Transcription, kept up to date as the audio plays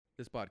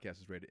This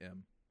podcast is rated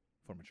M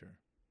for mature.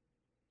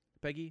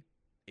 Peggy,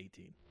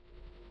 18.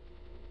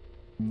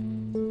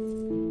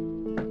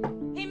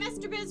 Hey,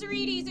 Mr.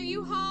 Bizarides, are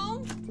you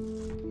home?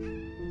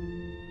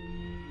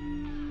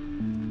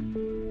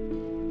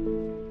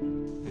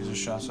 These are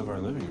shots of our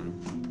living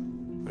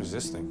room. What is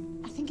this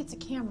thing? I think it's a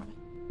camera.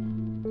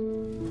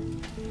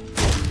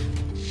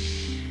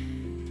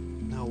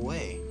 No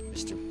way.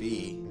 Mr.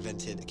 B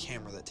invented a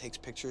camera that takes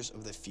pictures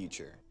of the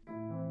future.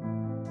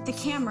 The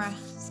camera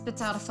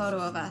spits out a photo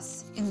of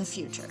us in the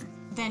future.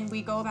 Then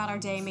we go about our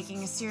day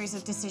making a series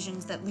of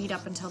decisions that lead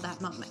up until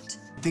that moment.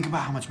 Think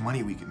about how much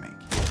money we could make.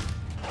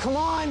 Come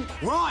on,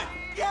 run!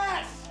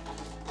 Yes!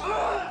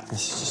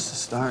 This is just the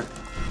start.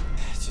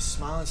 Just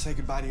smile and say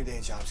goodbye to your day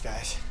jobs,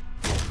 guys.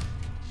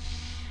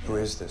 Who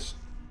is this?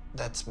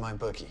 That's my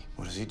bookie.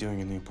 What is he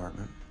doing in the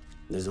apartment?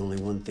 There's only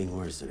one thing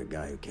worse than a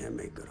guy who can't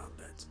make good on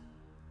bets.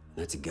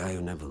 And that's a guy who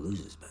never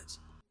loses bets.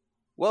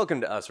 Welcome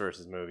to Us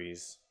Versus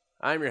Movies.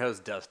 I'm your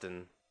host,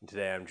 Dustin, and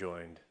today I'm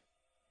joined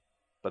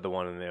by the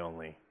one and the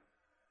only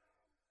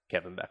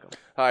Kevin Beckham.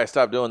 Hi,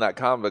 stop doing that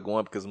comic book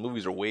one because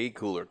movies are way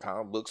cooler.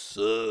 Comic books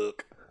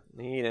suck.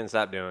 He didn't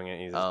stop doing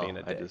it. He's just being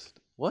a dick.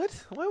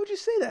 What? Why would you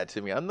say that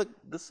to me?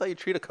 This is how you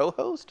treat a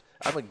co-host?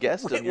 I'm a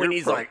guest of your When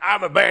he's like,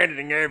 I'm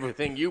abandoning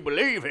everything you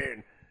believe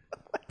in.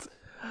 What?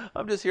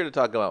 I'm just here to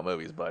talk about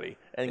movies, buddy.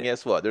 And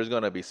guess what? There's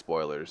going to be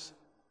spoilers.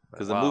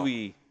 Because the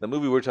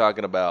movie we're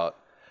talking about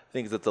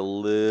thinks it's a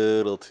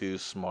little too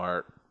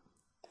smart.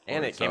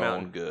 And it came out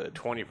in good.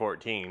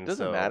 2014.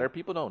 Doesn't matter.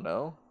 People don't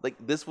know. Like,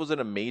 this wasn't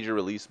a major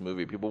release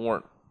movie. People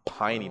weren't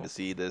pining to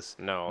see this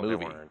movie. They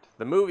weren't.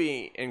 The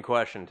movie in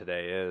question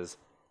today is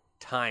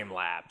Time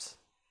Lapse.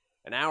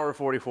 An hour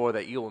 44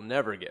 that you'll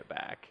never get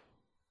back.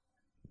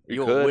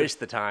 You'll wish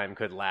the time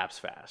could lapse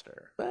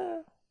faster.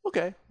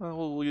 Okay.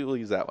 Well, we'll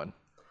use that one.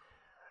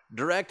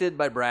 Directed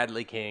by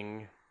Bradley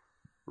King.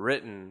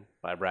 Written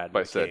by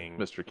Bradley King.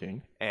 Mr.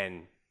 King.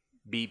 And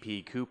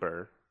B.P.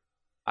 Cooper.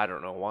 I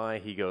don't know why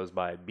he goes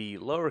by B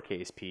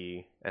lowercase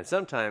p and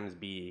sometimes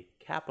B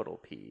capital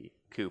P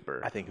Cooper.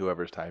 I think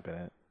whoever's typing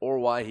it. Or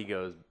why he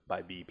goes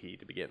by BP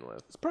to begin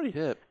with. It's pretty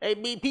hip. Hey,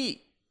 BP,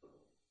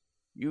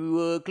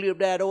 you clear up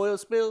that oil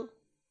spill?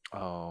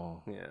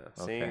 Oh. Yeah,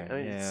 see? Okay. I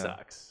mean, Yeah. it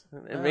sucks.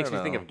 It makes me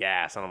think of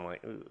gas, and I'm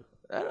like, ooh.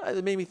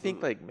 It made me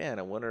think, like, man,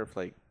 I wonder if,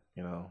 like,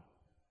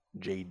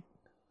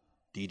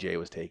 DJ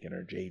was taken,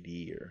 or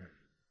JD, or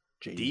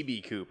JD.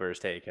 DB Cooper's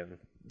taken.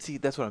 See,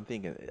 that's what I'm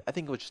thinking. I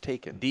think it was just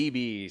taken.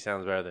 DB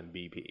sounds better than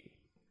BP.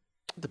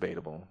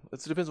 Debatable. It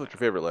depends what your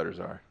favorite letters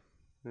are.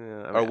 Yeah,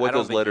 Or what I don't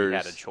those think letters he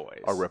had a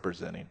choice. are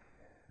representing.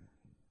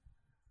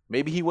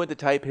 Maybe he went to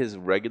type his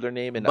regular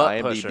name in Butt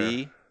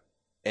IMDb, pusher.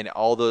 and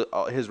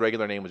all his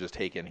regular name was just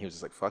taken. He was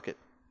just like, fuck it.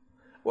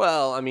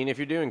 Well, I mean, if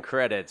you're doing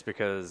credits,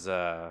 because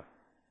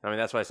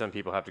that's why some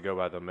people have to go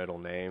by the middle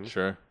name.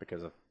 Sure.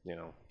 Because if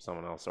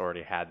someone else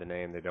already had the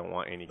name, they don't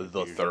want any The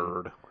confusion.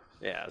 third.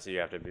 Yeah, so you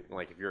have to be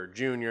like, if you're a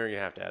junior, you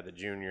have to add the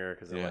junior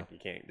because Yeah. you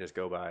can't just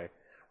go by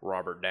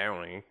Robert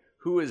Downey,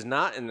 who is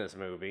not in this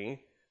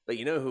movie, but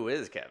you know who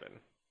is, Kevin?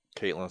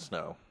 Caitlin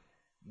Snow.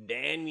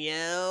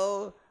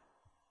 Danielle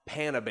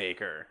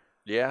Panabaker.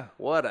 Yeah.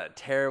 What a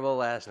terrible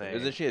last name.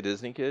 Isn't she a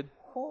Disney kid?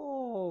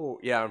 Oh,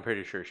 yeah, I'm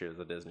pretty sure she was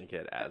a Disney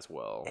kid as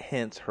well.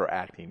 Hence her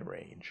acting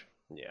range.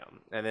 Yeah,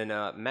 and then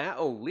Matt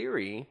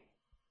O'Leary,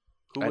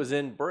 who was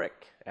in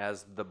Brick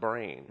as the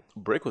Brain.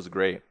 Brick was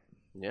great.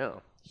 Yeah,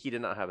 he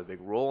did not have a big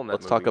role in that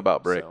Let's movie. talk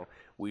about Brick. So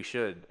we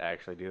should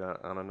actually do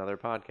that on another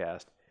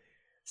podcast.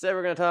 So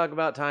we're going to talk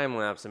about Time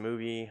Lapse, a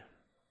movie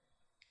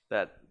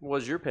that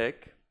was your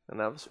pick, and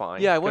that was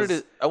fine. Yeah, I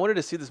wanted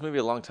to see this movie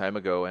a long time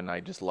ago, and I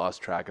just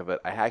lost track of it.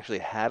 I actually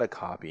had a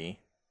copy,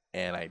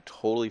 and I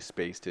totally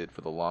spaced it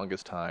for the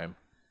longest time.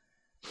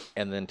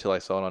 And then until I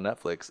saw it on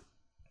Netflix,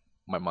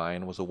 my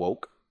mind was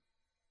awoke,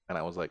 and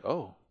I was like,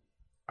 oh,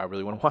 I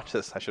really want to watch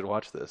this. I should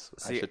watch this.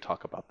 I should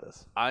talk about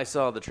this. I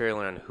saw the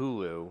trailer on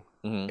Hulu.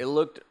 Mm-hmm. It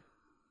looked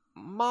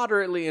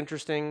moderately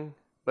interesting,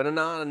 but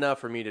not enough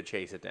for me to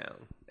chase it down.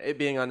 It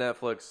being on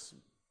Netflix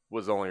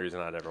was the only reason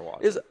I'd ever watch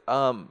it.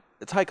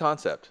 It's high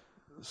concept.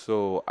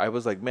 So I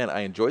was like, man,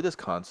 I enjoy this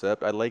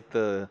concept. I like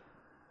the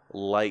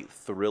light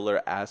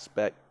thriller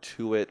aspect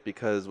to it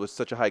because it was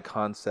such a high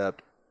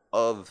concept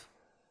of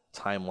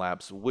time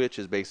lapse, which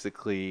is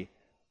basically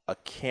a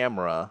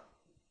camera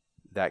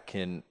that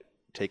can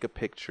take a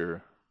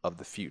picture of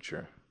the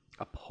future.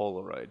 A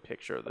Polaroid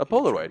picture of the A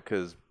future. Polaroid,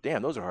 because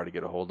damn, those are hard to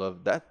get a hold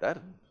of. That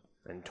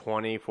In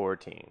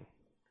 2014.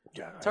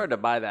 God. It's hard to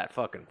buy that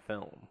fucking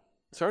film,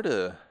 It's hard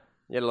to.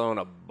 let alone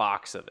a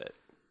box of it.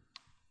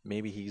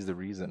 Maybe he's the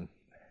reason.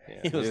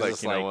 Yeah. He was like,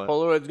 just you know what?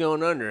 Polaroid's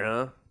going under,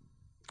 huh?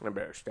 I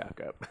better stock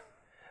up.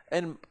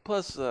 And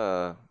plus,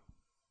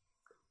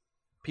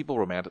 people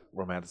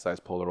romanticize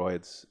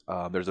Polaroids.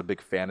 There's a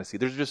big fantasy.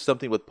 There's just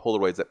something with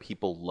Polaroids that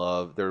people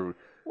love.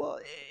 Well,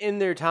 in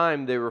their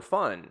time, they were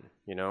fun.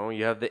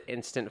 You have the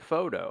instant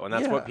photo, and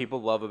that's Yeah. what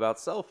people love about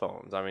cell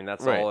phones. I mean,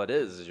 that's Right. all it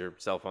is your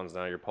cell phone's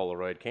now your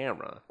Polaroid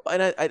camera.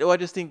 And I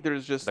just think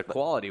there's just The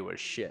quality was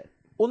shit.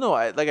 well, no,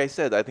 like I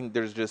said, I think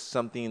there's just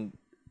something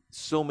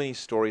so many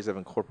stories have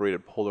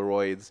incorporated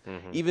Polaroids.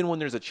 Even when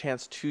there's a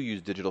chance to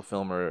use digital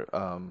film or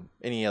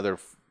any other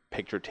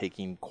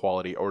picture-taking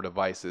quality or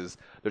devices,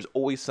 there's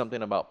always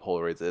something about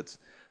Polaroids. It's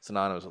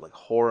synonymous with like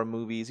horror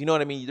movies. You know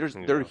what I mean?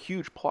 They're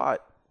huge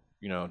plot,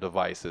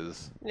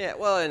 devices. Yeah,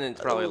 well, and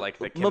it's probably like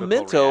the chemical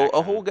Memento, a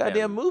reaction. whole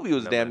goddamn movie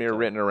was damn near Memento.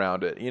 written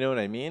around it. You know what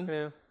I mean?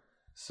 Yeah,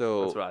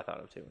 So that's what I thought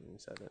of too when you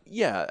said it.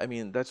 yeah, I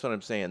mean that's what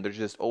I'm saying. There's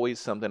just always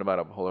something about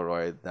a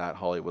Polaroid that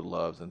Hollywood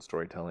loves, and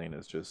storytelling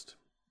is just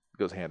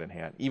goes hand in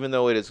hand. Even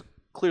though it is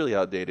clearly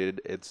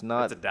outdated, it's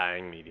not It's a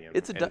dying medium.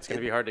 It's a and it's going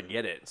to be hard to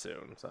get it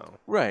soon. So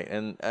right.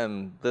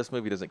 And this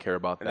movie doesn't care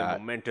about and that.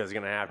 then Memento's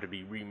going to have to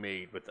be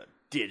remade with a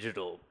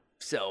digital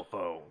cell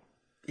phone.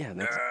 Yeah,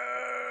 and that's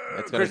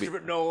gonna be. Christopher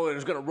Nolan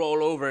is going to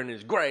roll over in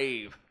his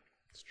grave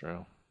It's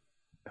true.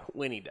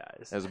 when he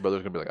dies. As a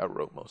brother's gonna be like, I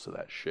wrote most of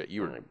that shit.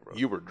 You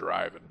were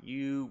driving.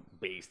 You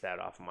based that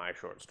off of my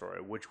short story,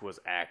 which was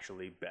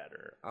actually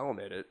better. I'll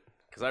admit it.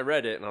 Because I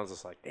read it and I was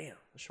just like, damn,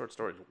 the short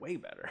story is way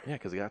better. Yeah,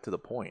 because it got to the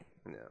point,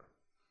 Yeah.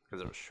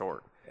 Because it was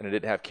short. and it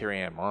didn't have Carrie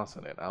Ann Moss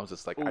in it. I was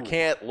just like, I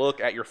can't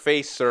look at your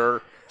face,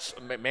 sir.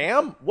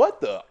 Ma'am, what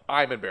the?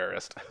 I'm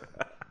embarrassed.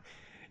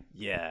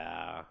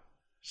 Yeah.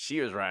 She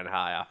was riding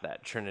high off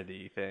that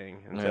Trinity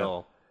thing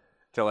until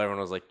everyone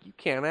was like, you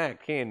can't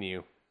act, can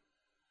you?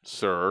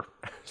 Sir.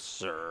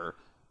 Sir.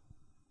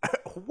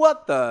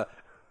 What the?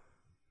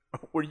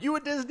 Were you a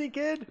Disney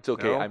kid? It's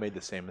okay. No? I made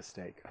the same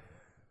mistake.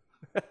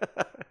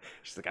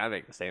 She's like, I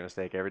make the same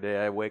mistake every day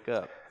I wake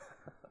up.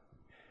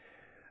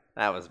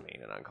 That was mean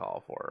and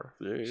uncalled for.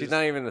 She's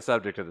not even the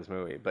subject of this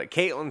movie. But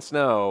Caitlin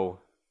Snow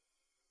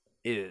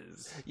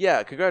is.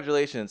 Yeah,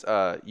 congratulations.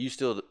 You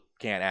still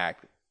can't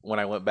act. When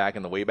I went back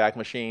in the Wayback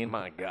Machine,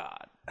 My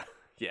God.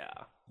 Yeah.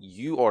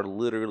 you are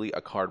literally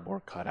a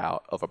cardboard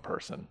cutout of a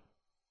person.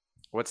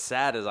 What's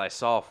sad is I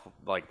saw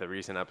like the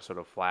recent episode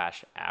of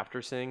Flash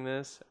after seeing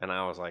this, and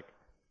I was like,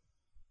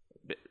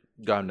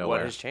 Gone what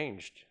nowhere. has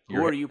changed?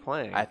 Your- Who are you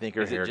playing? I think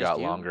her Is it hair just got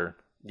you? longer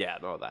Yeah,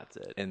 no, that's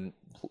it. and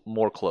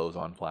more clothes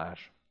on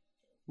Flash.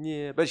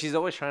 Yeah, but she's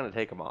always trying to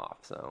take them off,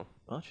 so.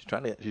 Well, she's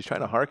trying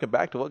to harken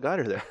back to what got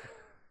her there.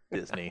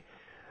 Disney.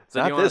 So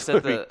do Not you want to this set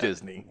movie, the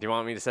Disney. Do you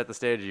want me to set the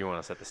stage, or you want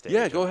to set the stage?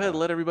 Yeah, go on ahead. that?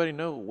 Let everybody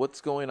know what's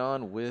going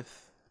on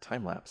with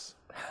time lapse.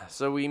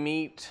 So we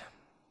meet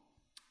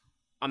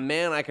a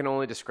man I can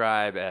only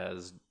describe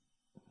as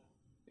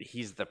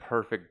he's the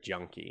perfect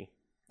junkie.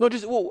 No,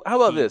 how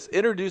about this?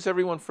 Introduce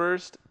everyone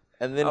first,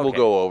 and then we'll Okay.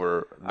 go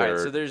over All their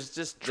right, so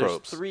there's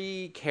tropes.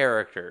 three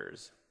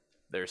characters.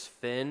 There's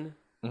Finn,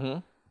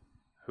 Mhm.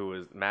 who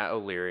is Matt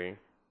O'Leary.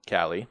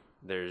 Callie.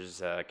 There's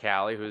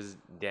Callie, who's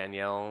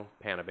Danielle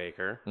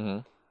Panabaker.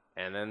 Mhm.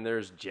 And then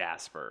there's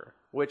Jasper,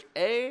 which,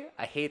 I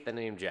hate the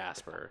name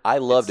Jasper. I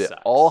loved it.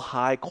 sucks. All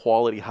high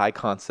quality, high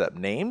concept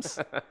names.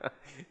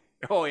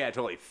 Oh, yeah,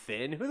 totally.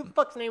 Finn? Who the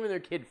fuck's naming their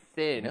kid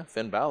Finn? Yeah,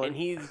 Finn Balor. And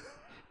he's...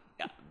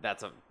 Yeah,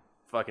 that's a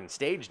fucking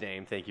stage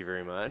name, thank you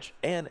very much.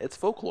 And it's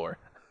folklore.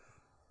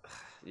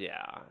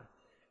 Yeah.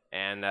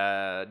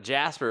 And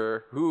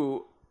Jasper,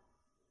 who,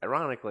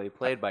 ironically,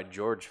 played by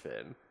George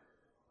Finn.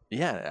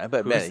 Yeah, I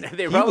bet. Who's- Man,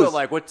 they he probably was- were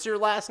like, what's your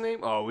last name?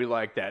 Oh, we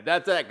like that.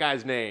 That's that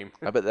guy's name.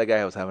 I bet that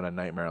guy was having a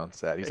nightmare on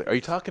set. He's like, "Are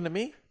you talking to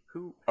me?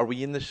 Who? Are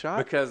we in the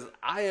shot?" Because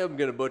I am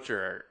going to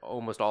butcher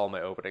almost all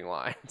my opening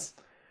lines.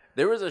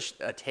 There was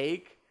a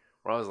take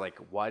where I was like,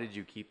 why did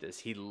you keep this?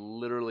 He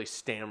literally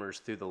stammers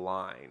through the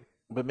line.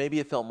 But maybe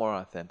it felt more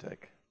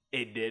authentic.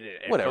 It did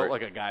it. It Whatever. felt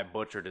like a guy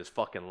butchered his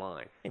fucking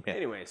line. man.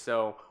 Anyway,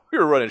 so We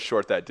were running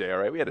short that day. All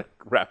right, we had to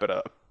wrap it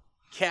up.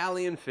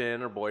 Callie and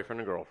Finn are boyfriend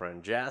and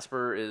girlfriend.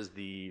 Jasper is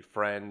the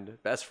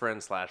best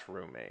friend /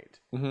 roommate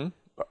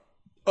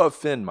Of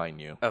Finn,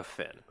 mind you, of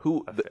Finn.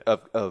 who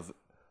Of Finn. of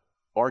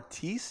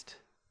artiste,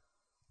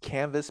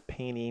 canvas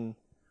painting,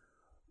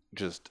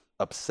 just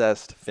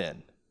obsessed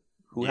Finn,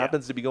 who Yeah.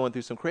 happens to be going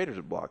through some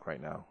creative block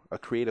right now. A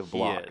creative He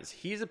block. is.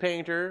 He's a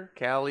painter.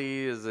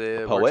 Callie is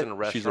a poet. works in a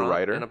restaurant. She's a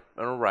writer. And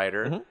a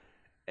writer. Mhm.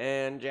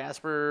 And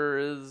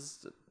Jasper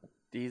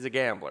he's a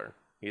gambler.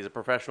 He's a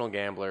professional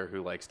gambler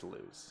who likes to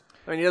lose.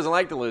 I mean, he doesn't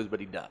like to lose, but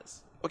he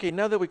does. Okay,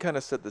 now that we kind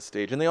of set the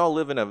stage, and they all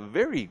live in a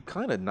very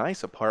kind of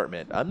nice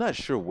apartment. I'm not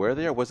sure where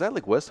they are. Was that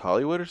like West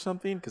Hollywood or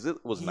something? Because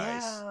it was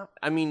nice. Yeah.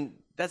 I mean,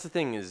 that's the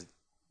thing is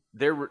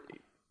they're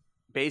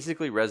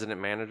basically resident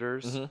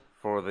managers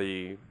for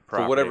the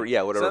property. whatever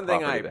Something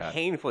property I they had.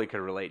 painfully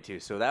could relate to.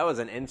 So that was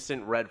an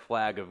instant red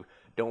flag of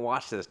don't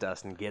watch this,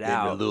 Dustin. Get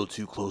out.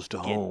 too close to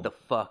Get the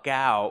fuck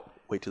out.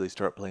 Wait till they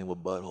start playing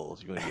with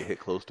buttholes. You're gonna get hit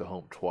close to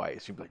home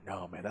twice. You'll be like,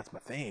 no, man, that's my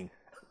thing.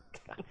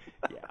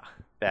 Yeah,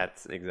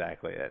 that's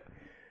exactly it.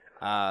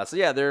 So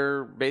yeah,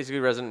 they're basically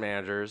resident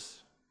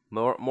managers.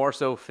 More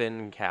so Finn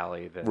and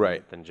Callie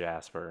than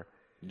Jasper.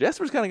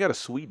 Jasper's kind of got a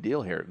sweet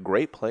deal here.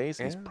 Great place.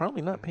 He's Yeah.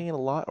 probably not paying a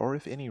lot or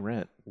if any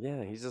rent.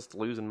 Yeah, he's just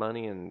losing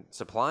money and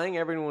supplying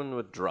everyone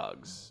with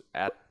drugs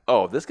at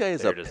Oh, this guy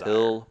is Their a desire.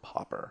 pill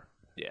popper.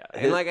 yeah.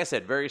 And like I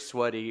said, very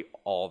sweaty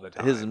all the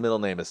time. His middle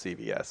name is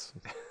CVS,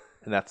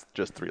 and that's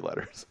just 3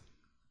 letters.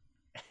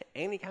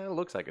 And he kind of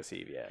looks like a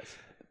CVS.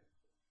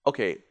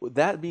 Okay, with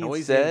that being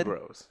Noisy said, and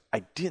gross.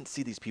 I didn't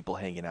see these people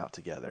hanging out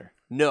together.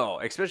 No,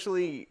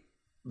 especially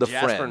The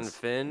Jasper friends. and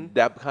Finn.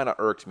 That kind of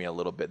irked me a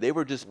little bit. They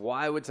were just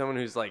Why would someone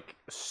who's like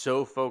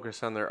so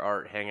focused on their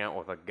art hang out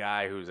with a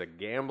guy who's a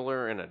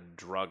gambler and a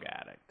drug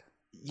addict?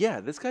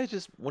 yeah, this guy's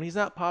just when he's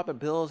not popping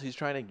pills, he's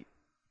trying to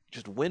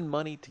just win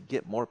money to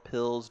get more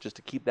pills, just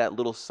to keep that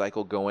little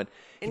cycle going.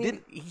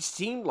 And he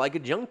seemed like a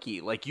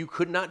junkie. Like you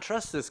could not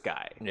trust this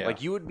guy. Yeah.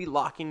 Like you would be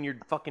locking your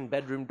fucking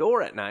bedroom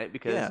door at night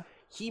because Yeah.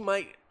 he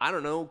might, I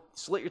don't know,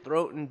 slit your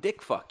throat and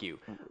dick fuck you.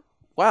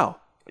 Wow.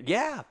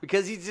 Yeah,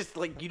 because he's just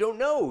like, you don't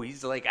know.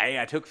 He's like,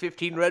 hey, I took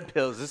 15 red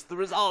pills. This is the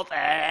result.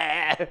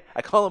 I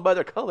call them by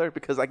their color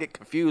because I get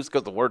confused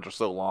because the words are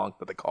so long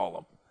that they call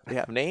them. They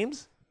have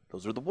names.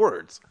 Those are the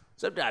words.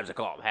 Sometimes I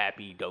call them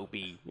happy,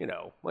 dopey,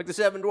 like the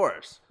Seven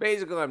Dwarfs.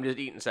 Basically, I'm just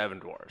eating Seven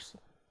Dwarfs.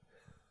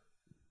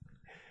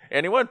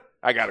 Anyone?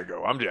 I gotta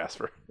go. I'm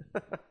Jasper.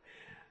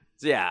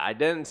 So yeah, I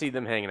didn't see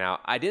them hanging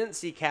out. I didn't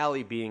see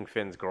Callie being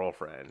Finn's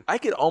girlfriend. I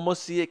could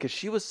almost see it because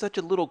she was such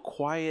a little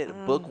quiet,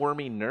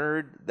 bookwormy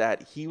nerd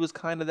that he was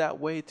kind of that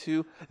way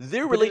too.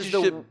 Their But there's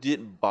relationship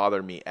didn't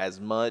bother me as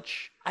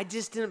much. I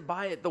just didn't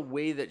buy it the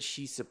way that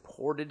she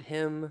supported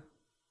him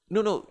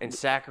No, and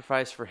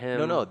sacrificed for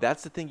him. no.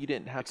 That's the thing you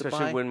didn't have to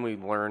Especially buy. when we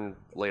learn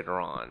later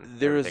on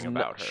There is everything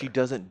no, about her. she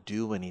doesn't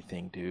do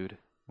anything, dude.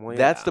 Well,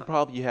 That's the yeah.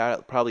 problem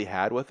you probably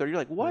had with her. You're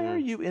like, why are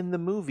you in the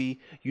movie?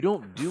 You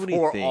don't do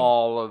for anything.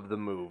 all of the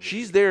movie.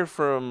 She's there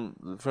from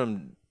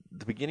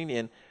the beginning to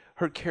end.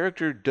 Her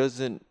character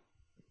doesn't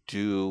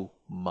do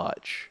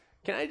much.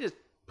 Can I just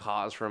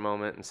pause for a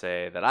moment and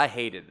say that I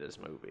hated this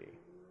movie?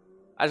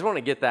 I just want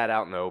to get that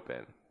out in the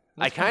open.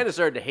 I kind of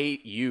started to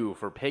hate you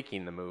for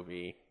picking the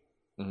movie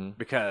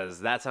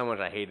because that's how much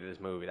I hated this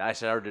movie. I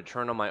started to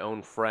turn on my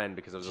own friend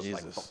because I was just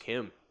like, Jesus. fuck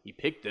him. He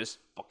picked this.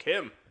 Fuck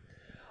him.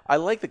 I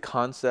like the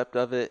concept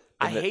of it.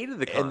 I hated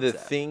the and the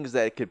concept. things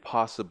that it could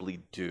possibly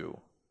do.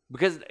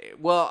 Because,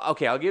 well,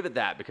 okay, I'll give it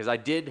that because I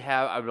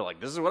was like,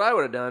 this is what I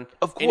would have done.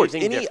 Of course,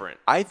 Anything different.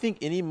 I think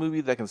any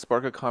movie that can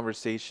spark a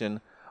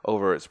conversation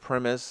over its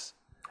premise,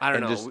 I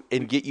don't and know.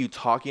 and get you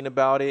talking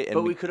about it. And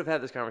But we could have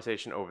had this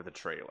conversation over the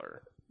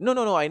trailer.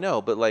 No, I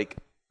know, but like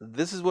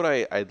this is what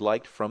I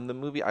liked from the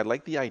movie. I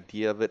liked the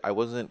idea of it. I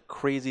wasn't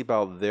crazy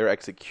about their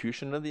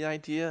execution of the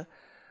idea.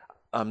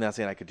 I'm not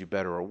saying I could do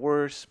better or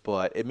worse,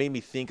 but it made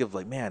me think of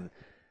like, man,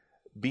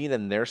 being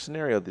in their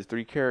scenario, these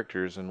three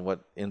characters and what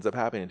ends up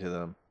happening to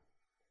them.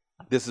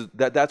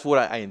 That's what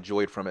I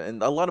enjoyed from it.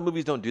 And a lot of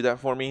movies don't do that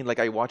for me. Like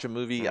I watch a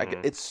movie,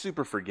 it's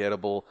super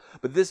forgettable,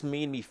 but this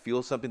made me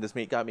feel something.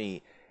 Got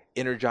me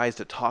energized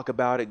to talk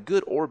about it,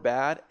 good or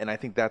bad, and I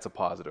think that's a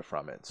positive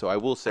from it. So I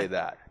will say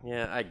that.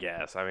 Yeah, I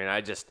guess. I mean,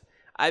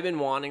 I've been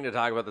wanting to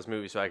talk about this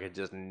movie so I could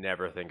just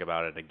never think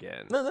about it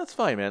again. No, that's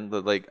fine, man.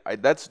 But like,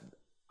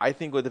 I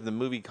think if the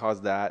movie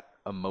caused that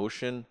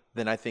emotion,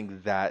 then I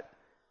think that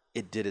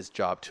it did its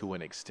job to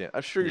an extent.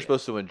 I'm sure you're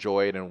supposed to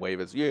enjoy it and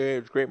wave it. Yeah,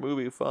 it's a great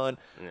movie, fun.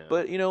 Yeah.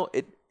 But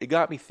it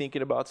got me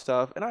thinking about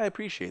stuff, and I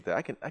appreciate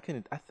that.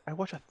 I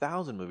watch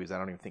 1,000 movies I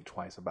don't even think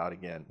twice about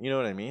again. You know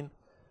what I mean?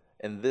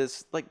 And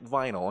this, like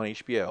Vinyl on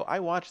HBO, I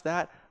watched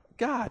that.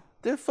 God,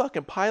 their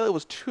fucking pilot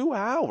was 2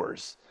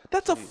 hours.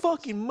 That's a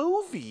fucking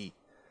movie.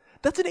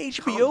 That's an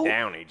HBO. Calm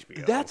down,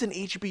 HBO. That's an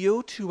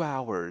HBO 2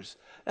 hours.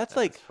 That's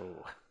like.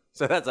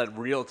 So that's a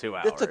real 2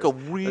 hours. That's like a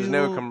real There's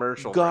no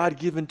commercial break.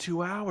 God-given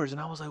 2 hours. And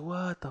I was like,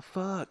 what the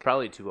fuck?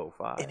 Probably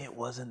 2:05. And it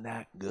wasn't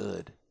that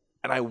good.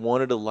 And I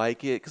wanted to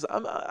like it because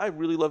I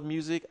really love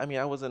music. I mean,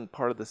 I wasn't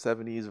part of the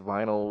 70s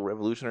vinyl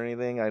revolution or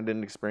anything. I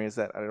didn't experience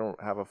that. I don't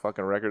have a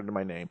fucking record in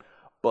my name.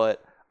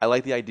 But I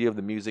like the idea of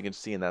the music and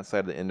seeing that side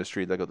of the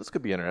industry. That I go, this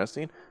could be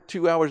interesting.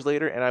 2 hours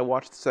later, and I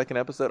watched the second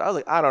episode. I was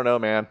like, I don't know,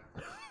 man.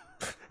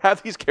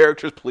 Have these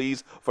characters,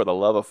 please, for the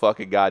love of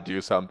fucking God,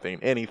 do something.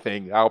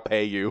 Anything. I'll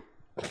pay you.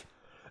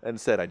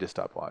 Instead, I just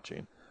stopped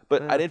watching.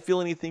 But I didn't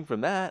feel anything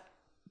from that.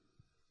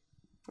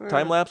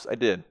 Time lapse, I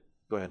did.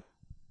 Go ahead.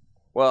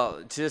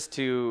 Well, just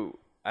to,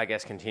 I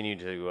guess, continue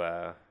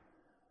to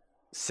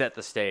set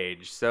the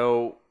stage.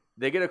 So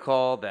they get a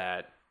call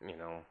that,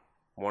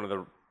 one of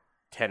the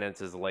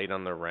tenants is late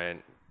on their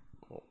rent.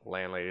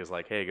 Landlady's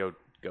like, hey, go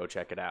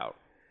check it out.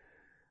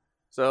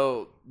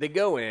 So they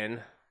go in.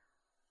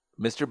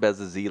 Mr.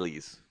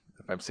 Bezaziles,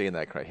 if I'm saying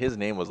that correct. His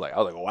name was like,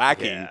 I was like,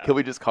 wacky. Yeah. Can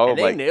we just call And him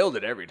they like nailed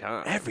it every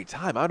time. every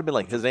time? I would have been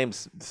like, his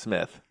name's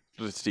Smith.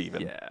 Just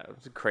Steven. Yeah, it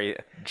was crazy.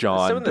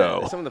 John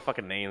Doe. Some of the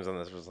fucking names on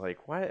this was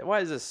like, why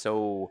is this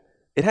so?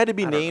 It had to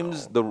be I don't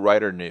names know. the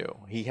writer knew.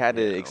 He had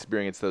to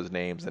experience those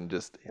names and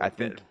just, I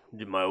think,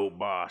 My old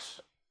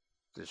boss.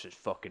 This is his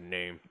fucking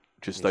name.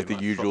 just He's like the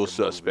my usual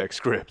fucking movie. suspect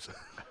scripts.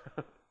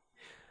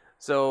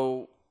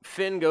 So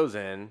Finn goes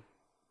in,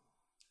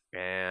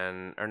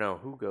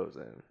 who goes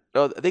in?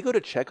 No, they go to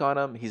check on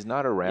him. He's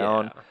not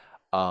around.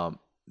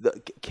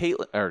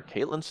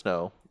 Caitlin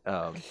Snow,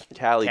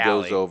 Callie goes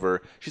Callie.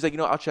 over. She's like,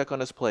 I'll check on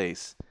his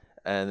place.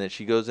 And then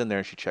she goes in there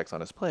and she checks on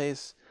his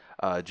place.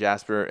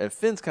 Jasper and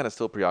Finn's kind of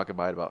still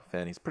preoccupied about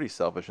Finn. He's pretty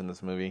selfish in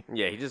this movie.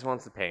 Yeah, he just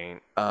wants to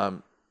paint.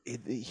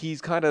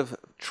 he's kind of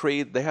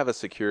they have a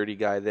security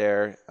guy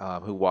there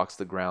who walks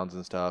the grounds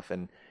and stuff,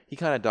 and he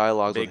kind of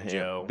dialogues with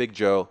him. Big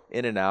Joe,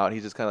 in and out.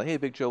 He's just kind of like, hey,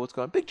 Big Joe, what's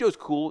going on? Big Joe's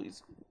cool.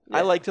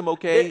 I liked him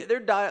okay.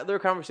 Their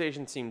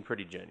conversation seemed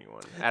pretty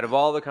genuine. Out of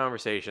all the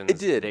conversations,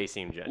 they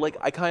seemed genuine.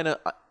 Like,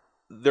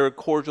 they're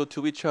cordial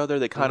to each other.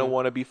 They kind of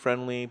want to be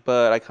friendly,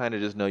 but I kind of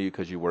just know you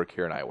because you work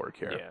here and I work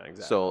here. Yeah,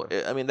 exactly. So,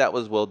 I mean, that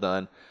was well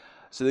done.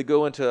 So they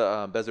go into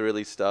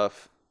Bezzarilli's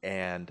stuff,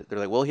 and they're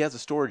like, well, he has a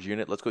storage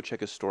unit. Let's go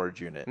check his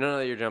storage unit. No,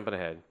 you're jumping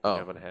ahead.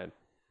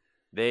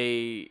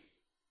 They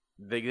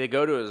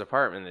go to his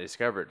apartment. They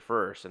discover it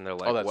first, and they're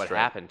like, what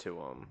happened to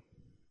him?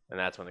 And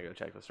that's when they go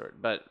check the storage.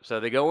 But so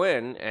they go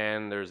in,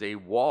 and there's a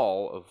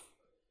wall of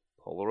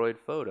Polaroid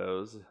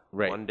photos,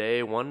 one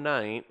day, one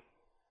night,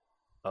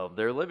 of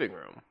their living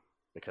room,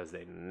 because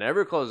they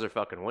never close their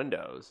fucking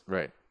windows.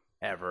 Right.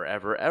 Ever.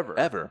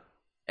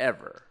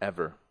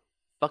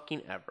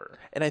 Fucking ever.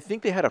 And I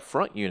think they had a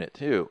front unit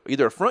too,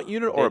 either a front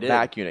unit or a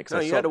back unit.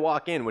 No, you had to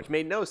walk in, which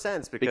made no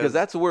sense because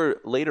that's where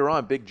later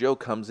on Big Joe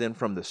comes in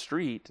from the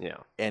street. Yeah,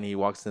 and he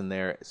walks in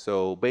there.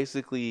 So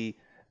basically,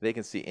 they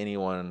can see any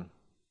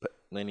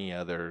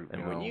other.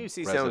 And when you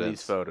see some of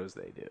these photos,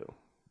 they do.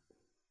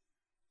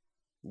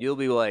 You'll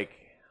be like,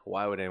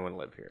 why would anyone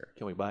live here?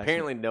 Can we buy?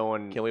 No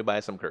one. Can we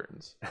buy some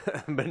curtains?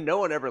 But no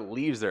one ever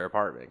leaves their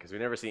apartment because we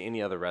never see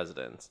any other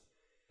residents.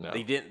 No.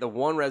 They didn't. The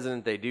one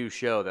resident they do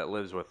show that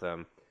lives with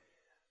them,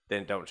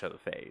 then don't show the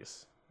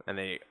face, and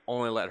they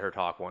only let her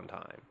talk one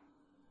time.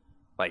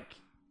 Like,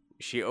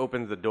 she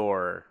opens the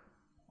door,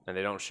 and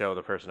they don't show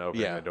the person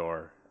opening the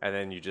door, and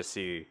then you just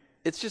see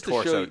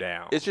torso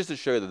down. It's just to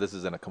show that this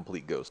isn't a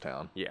complete ghost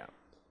town. Yeah.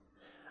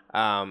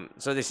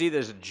 So they see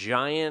there's a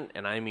giant,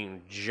 and I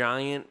mean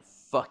giant,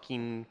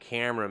 fucking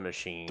camera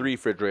machine. 3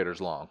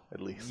 refrigerators long, at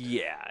least.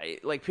 Yeah.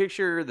 Like,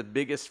 picture the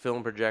biggest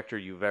film projector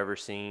you've ever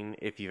seen,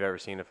 if you've ever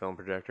seen a film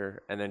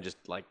projector, and then just,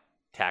 like,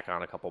 tack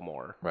on a couple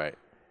more. Right.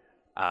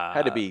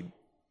 Had to be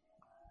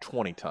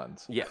 20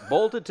 tons. Yeah,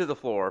 bolted to the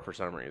floor for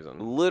some reason.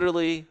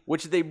 Literally.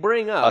 Which they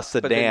bring up. A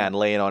sedan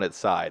laying on its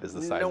side is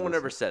the size. No one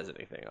ever says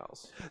anything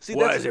else. See,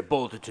 why is it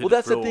bolted to the floor? Well,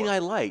 that's the thing I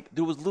liked.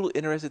 There was a little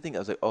interesting thing. I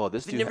was like, oh,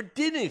 this dude. They never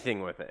did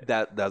anything with it.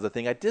 That was the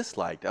thing I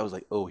disliked. I was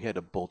like, oh, he had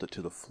to bolt it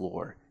to the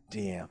floor.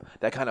 Damn.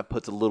 That kind of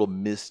puts a little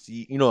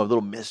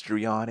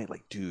mystery on it.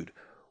 Like, dude,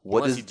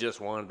 unless he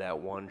just wanted that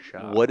one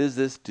shot. What does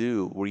this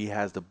do where he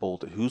has to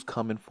bolt it? Who's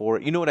coming for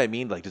it? You know what I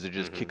mean? Like, does it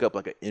just kick up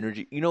like an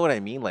energy? You know what I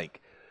mean? Like,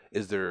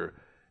 is there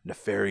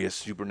nefarious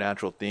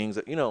supernatural things?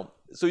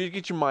 So you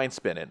get your mind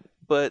spinning.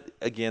 But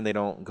again, they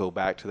don't go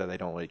back to that. They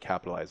don't really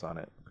capitalize on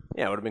it.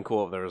 Yeah, it would have been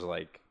cool if there was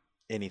like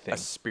anything, a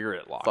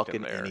spirit locked fucking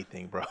in there.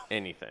 Anything, bro.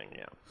 Anything,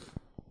 yeah.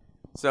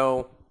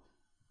 So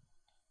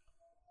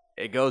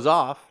it goes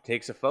off,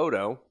 takes a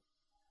photo,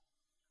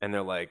 and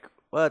they're like,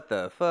 what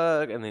the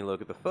fuck? And they look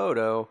at the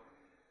photo,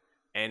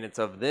 and it's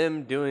of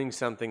them doing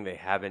something they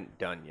haven't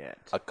done yet.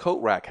 A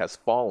coat rack has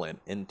fallen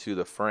into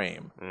the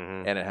frame,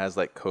 and it has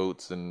like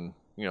coats and,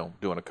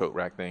 doing a coat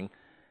rack thing.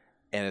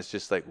 And it's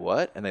just like,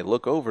 what? And they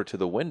look over to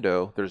the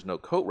window. There's no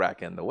coat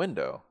rack in the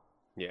window.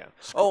 Yeah.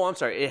 Oh, I'm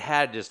sorry. It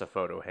had just a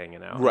photo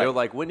hanging out. Right. They're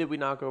like, when did we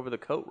knock over the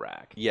coat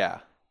rack? Yeah.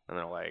 And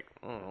they're like,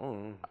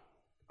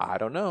 I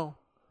don't know.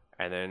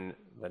 And then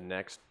the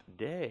next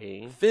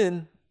day,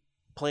 Finn,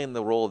 playing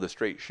the role of the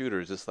straight shooter,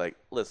 is just like,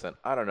 listen,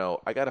 I don't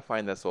know. I got to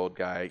find this old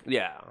guy.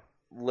 Yeah.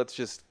 Let's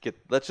just.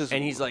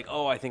 And he's like,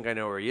 oh, I think I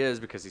know where he is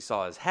because he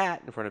saw his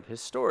hat in front of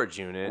his storage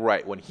unit.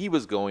 Right, when he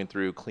was going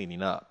through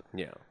cleaning up.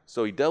 Yeah.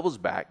 So he doubles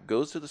back,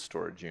 goes to the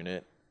storage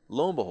unit,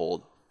 lo and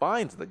behold,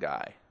 finds the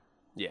guy.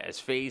 Yeah, his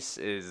face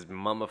is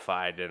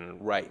mummified and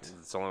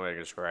That's the only way I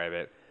can describe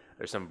it.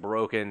 There's some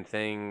broken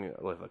thing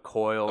with a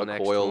coil next to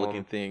him. A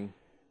coil-looking thing.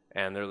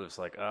 And they're just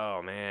like,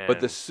 oh, man. But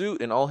the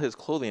suit and all his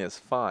clothing is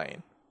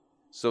fine.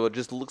 So it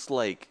just looks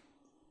like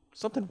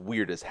something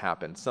weird has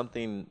happened.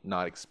 Something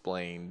not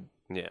explained.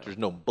 Yeah. There's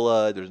no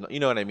blood. There's no, you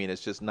know what I mean?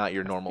 It's just not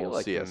your normal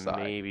I feel like CSI.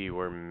 Maybe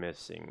we're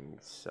missing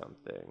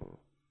something.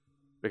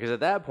 Because at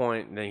that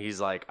point, then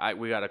he's like,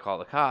 we got to call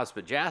the cops.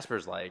 But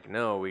Jasper's like,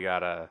 no, we got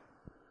to.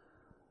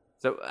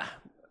 So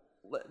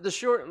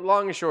the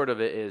long and short of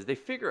it is they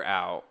figure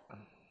out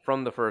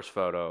from the first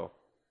photo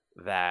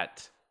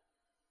that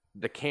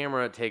the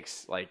camera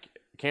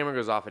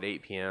goes off at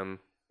 8 p.m.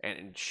 and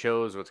it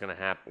shows what's going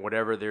to happen,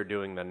 whatever they're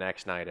doing the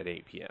next night at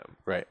 8 p.m.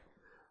 Right.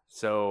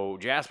 So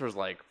Jasper's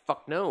like,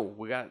 fuck no,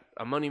 we got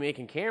a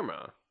money-making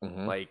camera.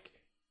 Like,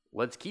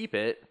 let's keep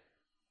it.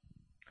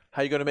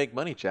 How you going to make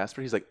money,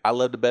 Jasper? He's like, I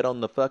love to bet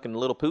on the fucking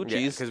little poochies.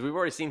 Yeah, because we've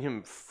already seen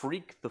him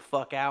freak the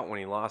fuck out when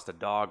he lost a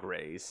dog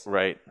race.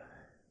 Right.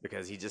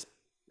 Because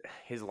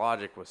his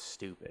logic was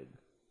stupid.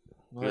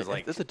 Well, he was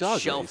like, it's a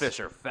dog shellfish race.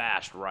 are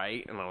fast,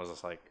 right? And I was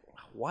just like,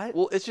 what?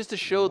 Well, it's just to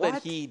show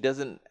that he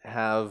doesn't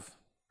have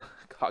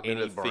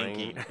cognitive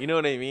thinking. You know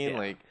what I mean? Yeah.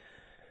 Like,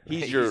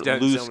 He's your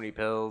done loose, so many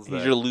pills.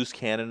 He's your loose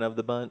cannon of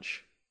the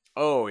bunch.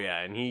 Oh,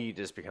 yeah, and he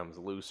just becomes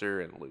looser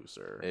and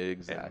looser.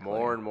 Exactly.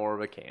 And more of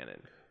a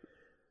cannon.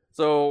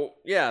 So,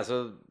 yeah,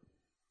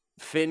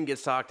 Finn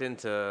gets talked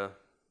into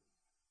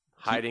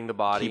hiding the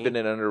body. Keeping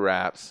it under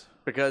wraps.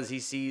 because he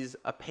sees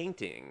a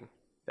painting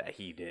that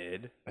he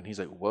did. And he's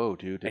like, whoa,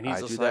 dude, did And he's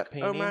I just do like, that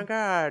painting? oh my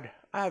God,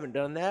 I haven't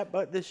done that,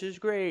 but this is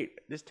great.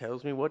 This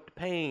tells me what to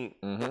paint.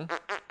 Mm-hmm.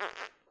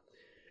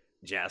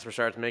 Jasper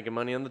starts making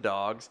money on the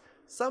dogs.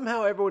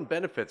 Somehow everyone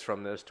benefits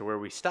from this to where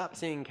we stop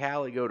seeing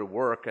Callie go to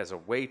work as a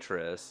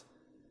waitress.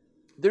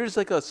 There's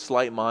like a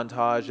slight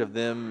montage of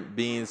them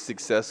being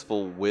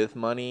successful with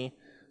money.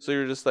 So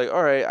you're just like,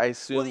 all right, I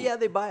assume. Well, yeah,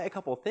 they buy a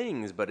couple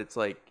things, but it's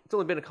like, it's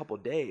only been a couple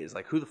days.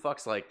 Like, who the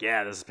fuck's like,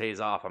 yeah, this pays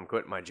off, I'm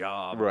quitting my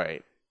job.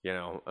 Right. You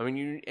know, I mean,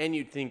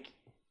 you'd think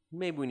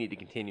maybe we need to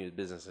continue with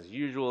business as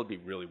usual. It'd be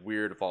really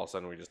weird if all of a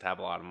sudden we just have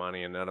a lot of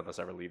money and none of us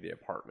ever leave the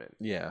apartment.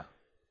 Yeah.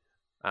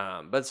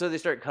 But so they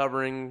start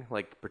covering,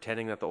 like,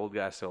 pretending that the old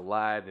guy's still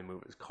alive. They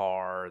move his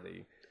car.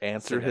 They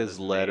Answer send out his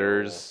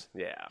letters.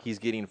 mail. Yeah. He's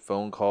getting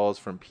phone calls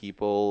from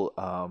people.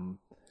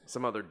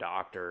 Some other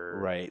doctor.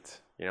 Right.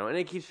 You know, and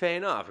it keeps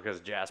paying off because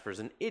Jasper's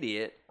an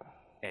idiot,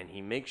 and he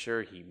makes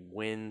sure he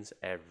wins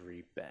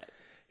every bet.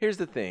 Here's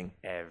the thing.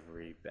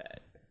 Every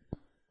bet.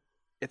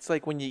 It's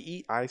like when you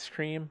eat ice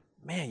cream,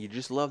 man, you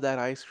just love that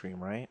ice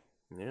cream, right?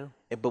 Yeah.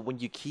 But when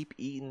you keep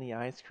eating the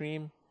ice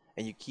cream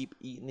and you keep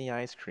eating the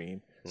ice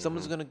cream,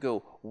 someone's going to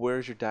go,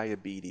 where's your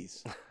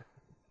diabetes?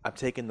 I'm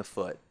taking the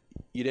foot.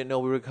 You didn't know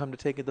we were come to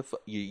take the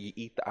foot. You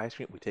eat the ice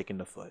cream, we're taking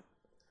the foot.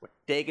 We're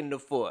taking the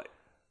foot.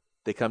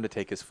 They come to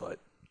take his foot.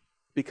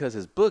 Because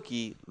his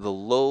bookie, the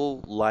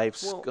low life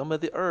scum of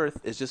the earth,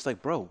 is just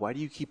like, bro, why do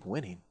you keep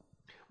winning?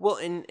 Well,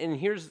 and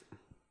here's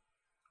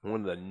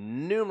one of the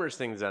numerous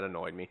things that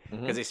annoyed me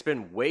because they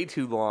spend way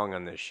too long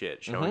on this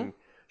shit,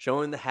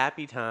 showing the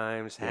happy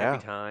times,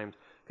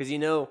 because you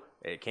know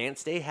it can't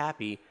stay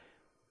happy,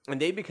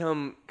 and they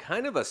become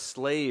kind of a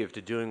slave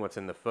to doing what's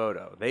in the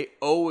photo. They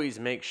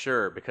always make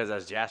sure, because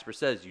as Jasper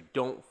says, you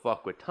don't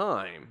fuck with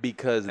time,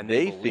 Because and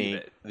they believe think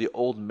it. the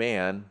old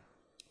man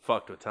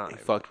Fucked with time.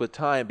 fucked with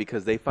time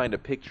because they find a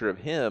picture of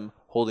him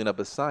holding up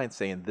a sign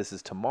saying this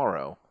is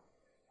tomorrow.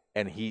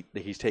 And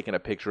he's taking a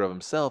picture of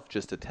himself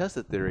just to test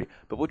the theory,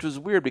 but which was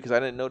weird because I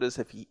didn't notice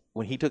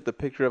when he took the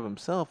picture of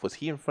himself, was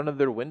he in front of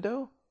their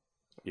window?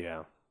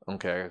 Yeah.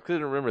 Okay, I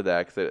couldn't remember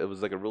that because it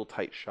was like a real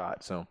tight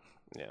shot. So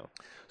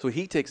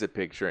he takes a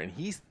picture and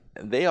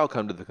they all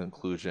come to the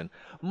conclusion.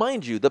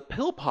 Mind you, the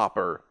pill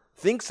popper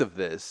thinks of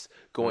this,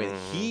 going,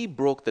 he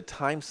broke the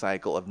time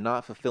cycle of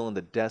not fulfilling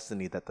the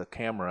destiny that the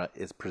camera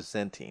is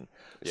presenting.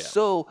 Yeah.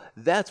 So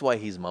that's why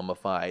he's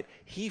mummified.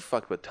 He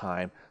fucked with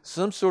time.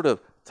 Some sort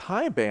of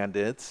time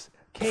bandits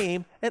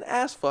came and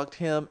ass fucked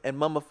him and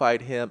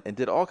mummified him and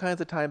did all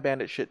kinds of time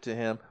bandit shit to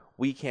him.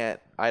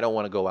 I don't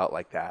want to go out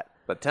like that.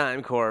 But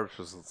Time Corpse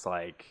was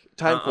like...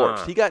 Time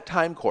corpse. He got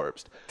time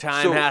corpsed.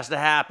 Time has to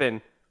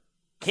happen.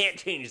 Can't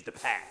change the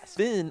past.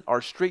 Finn,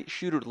 our straight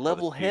shooter,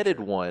 level-headed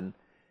one,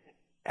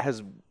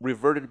 has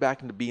reverted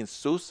back into being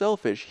so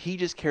selfish. He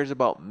just cares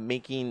about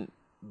making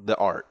the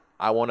art.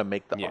 I want to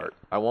make the art.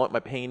 I want my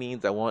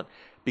paintings.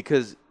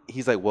 Because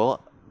he's like,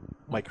 well,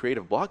 my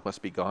creative block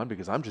must be gone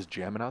because I'm just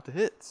jamming out the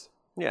hits.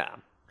 Yeah,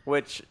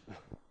 which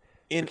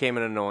became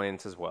an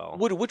annoyance as well.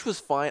 Which was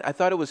fine. I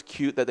thought it was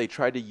cute that they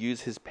tried to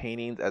use his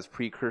paintings as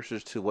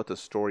precursors to what the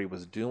story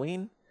was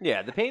doing.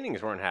 Yeah, the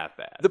paintings weren't half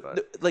bad.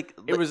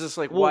 It was just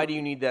like, why do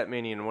you need that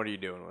many, and what are you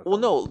doing with them?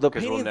 Well, no, the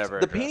 'Cause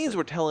paintings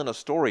were telling a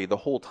story the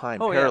whole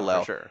time, Oh, yeah,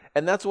 parallel. for sure.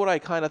 And that's what I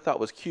kind of thought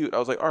was cute. I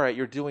was like, all right,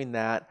 you're doing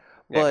that.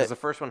 Yeah, But because the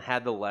first one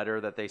had the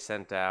letter that they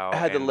sent out. I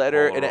had the and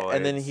letter, and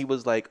then Polaroids. he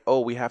was like,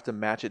 oh, we have to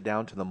match it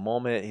down to the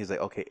moment. He's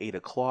like, okay, 8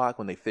 o'clock.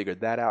 When they figured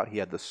that out, he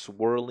had the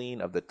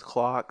swirling of the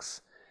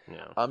clocks.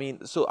 Yeah. I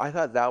mean, so I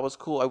thought that was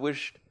cool. I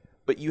wished,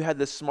 but you had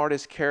the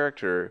smartest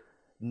character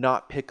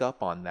not pick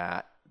up on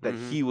that. That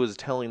he was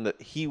telling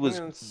that he was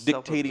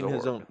dictating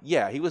his own.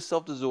 Yeah, he was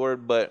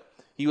self-absorbed, but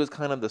he was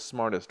kind of the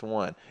smartest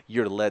one.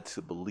 You're led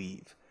to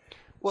believe.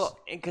 Well,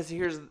 because I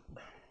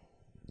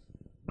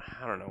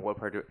don't know what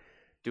part do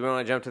we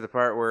want to jump to the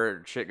part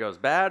where shit goes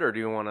bad, or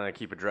do you want to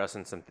keep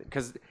addressing something?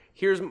 Because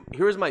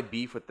here's my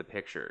beef with the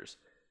pictures.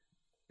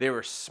 They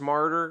were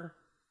smarter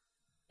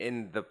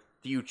in the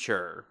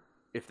future,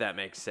 if that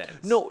makes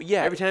sense. No,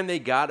 yeah. Every time they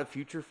got a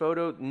future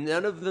photo,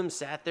 none of them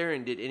sat there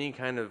and did any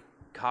kind of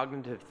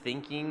cognitive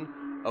thinking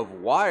of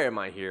why am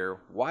I here?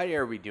 Why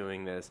are we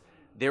doing this?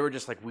 They were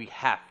just like, we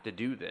have to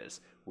do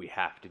this. We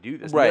have to do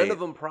this. Right. None of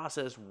them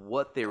processed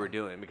what they were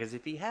doing, because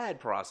if he had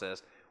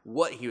processed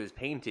what he was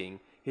painting,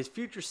 his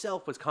future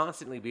self was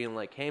constantly being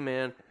like, hey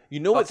man, You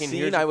know what fucking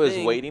scene here's I the was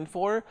thing. waiting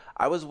for?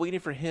 I was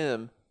waiting for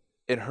him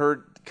and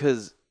her,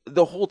 because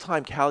the whole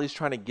time Callie's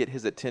trying to get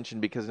his attention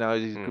because now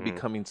he's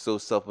becoming so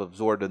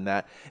self-absorbed in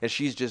that, and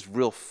she's just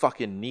real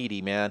fucking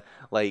needy, man.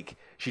 Like,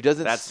 she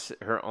doesn't. That's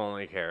her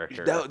only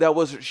character.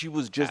 She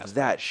was just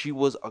that.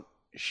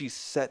 She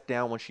sat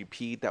down when she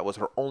peed. That was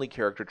her only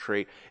character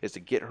trait, is to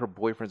get her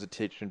boyfriend's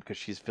attention because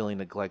she's feeling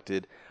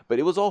neglected. But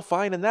it was all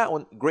fine in that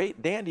one.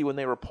 Great dandy when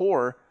they were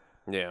poor.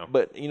 Yeah.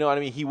 But you know what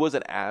I mean? He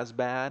wasn't as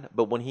bad.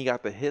 But when he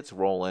got the hits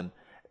rolling,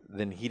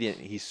 then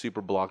he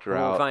super blocked her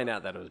We'll out. find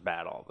out that it was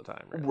bad all the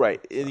time. Really.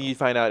 Right. And you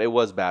find out it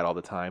was bad all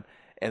the time.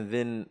 And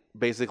then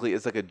basically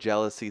it's like a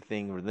jealousy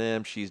thing for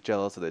them. She's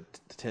jealous of the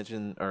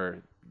attention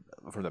or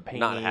from the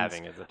paintings.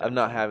 having his of not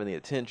attention. having the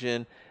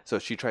attention. So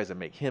she tries to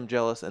make him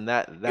jealous, and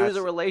that's It was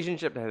a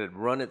relationship that had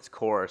run its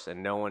course,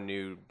 and no one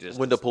knew just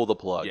when to pull the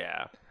plug.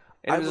 Yeah.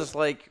 And it was just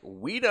like,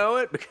 we know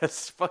it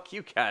because fuck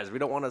you guys. We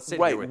don't want to sit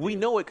here Right, with we you.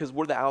 know it because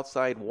we're the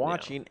outside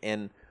watching,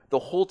 and the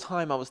whole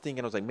time I was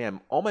thinking, I was like,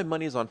 man, all my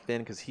money is on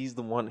Finn because he's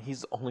the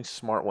only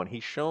smart one.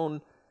 He's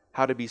shown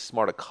how to be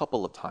smart a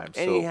couple of times.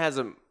 And so, he has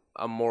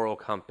a moral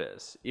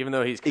compass, even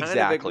though he's kind of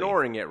Exactly.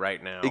 ignoring it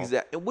right now.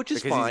 Exactly, which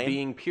is because fine. he's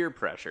being peer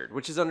pressured,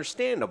 which is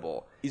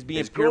understandable. He's being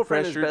his peer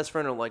girlfriend and pressured. his best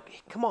friend are like,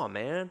 hey, come on,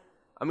 man.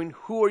 I mean,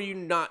 who are you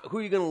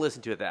going to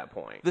listen to at that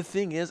point? The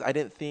thing is, I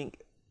didn't think.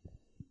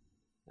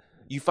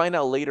 You find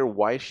out later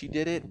why she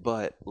did it,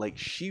 but like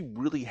she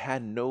really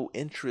had no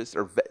interest,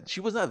 or she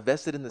was not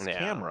vested in this Yeah,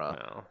 camera.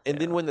 no, And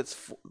then when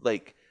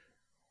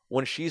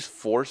when she's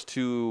forced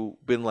to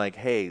been like,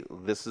 hey,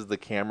 this is the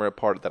camera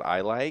part that I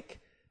like.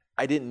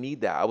 I didn't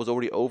need that. I was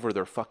already over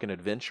their fucking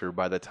adventure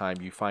by the time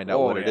you find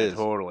out what it is.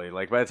 Totally.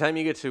 Like, by the time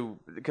you get to,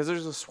 because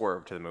there's a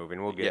swerve to the movie,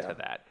 and we'll get Yeah. to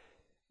that.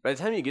 By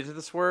the time you get to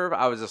the swerve,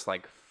 I was just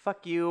like,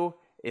 fuck you.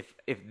 If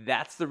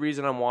that's the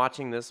reason I'm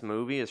watching this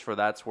movie is for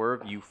that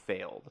swerve, you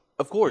failed.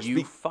 Of course,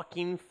 You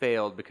fucking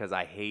failed because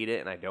I hate it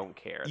and I don't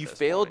care. you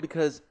failed point.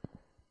 because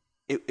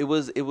it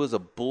was a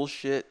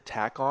bullshit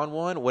tack on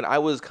one when I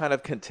was kind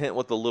of content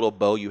with the little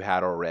bow you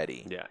had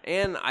already. Yeah,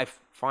 and I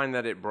find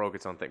that it broke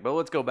its own thing. But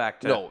let's go back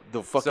to No,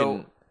 the fucking.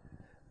 So,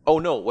 Oh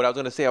no! What I was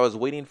gonna say, I was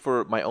waiting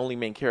for my only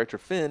main character,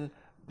 Finn.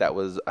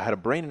 Had a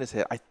brain in his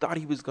head. I thought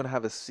he was gonna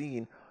have a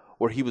scene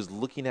where he was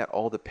looking at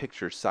all the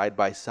pictures side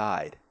by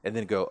side, and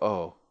then go,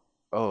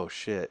 oh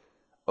shit,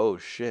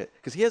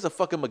 because he has a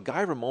fucking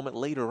MacGyver moment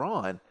later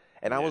on,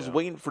 and I was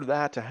waiting for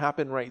that to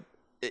happen right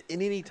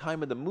in any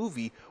time in the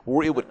movie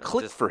where it would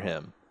click for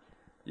him.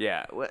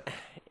 yeah,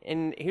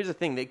 and here's the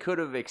thing: they could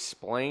have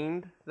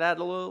explained that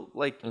a little,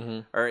 like,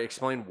 or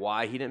explained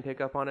why he didn't pick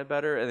up on it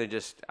better, and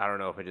I don't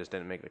know if it just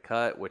didn't make the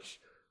cut. Which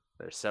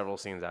there's several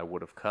scenes I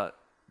would have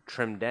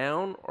trimmed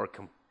down, or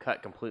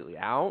cut completely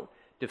out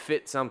to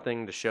fit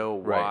something to show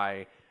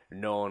why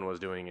no one was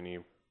doing any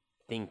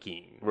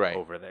thinking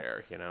over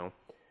there, you know.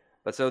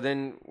 But so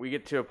then we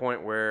get to a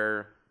point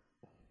where,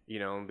 you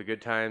know, the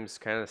good times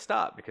kind of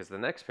stop because the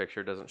next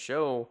picture doesn't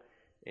show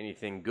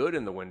anything good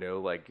in the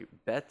window like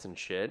bets and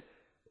shit.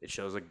 It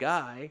shows a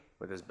guy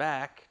with his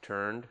back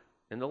turned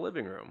in the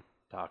living room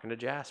talking to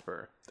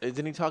Jasper.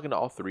 Isn't he talking to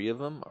all three of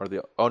them? Or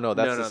the? Oh no,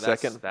 that's No, the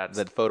second. that's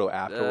that photo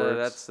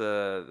afterwards.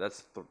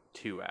 That's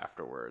two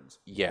afterwards.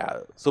 Yeah.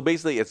 So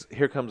basically, it's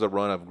here comes a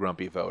run of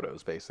grumpy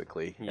photos,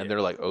 basically, Yeah. and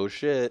they're like, "Oh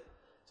shit!"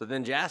 So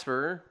then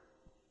Jasper,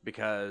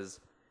 because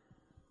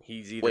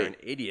he's either an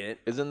idiot.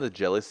 Isn't the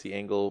jealousy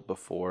angle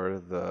before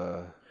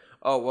the?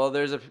 Oh well,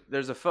 there's a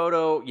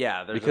photo.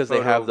 Yeah, there's Because a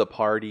photo. they have the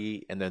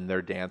party and then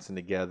they're dancing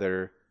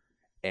together,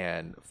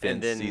 and Finn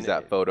And then- sees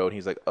that photo and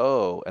he's like,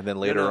 "Oh!" And then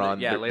later No, on,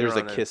 yeah, later there's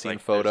a on, kissing like,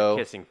 photo.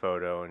 There's a kissing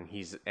photo,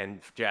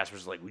 and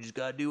Jasper's like, "We just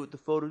gotta do what the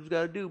photo's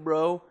gotta do,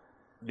 bro."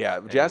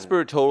 Yeah,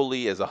 Jasper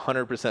totally is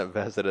 100%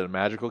 vested in a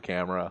magical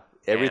camera.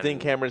 Everything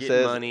And Cameron get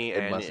says, money, it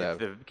and must if have.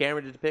 the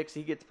camera depicts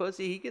he gets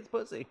pussy, he gets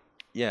pussy.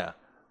 Yeah,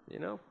 You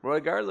know,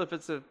 regardless if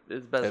it's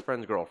his best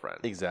friend's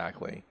girlfriend.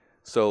 exactly.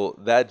 So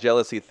that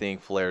jealousy thing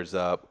flares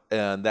up,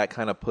 and that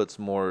kind of puts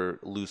more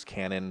loose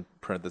cannon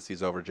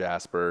parentheses over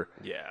Jasper.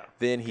 Yeah.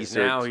 Then he 'Cause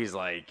now starts. he's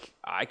like,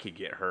 I could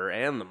get her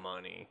and the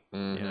money. You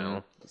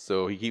know.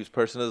 So he keeps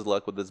pushing his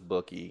luck with this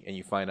bookie, and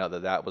you find out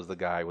that was the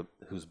guy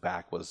whose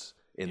back was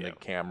in the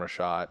camera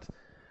shot.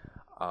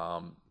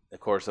 Of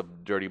course, a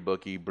dirty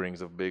bookie brings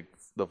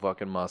the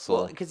fucking muscle.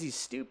 Well, because he's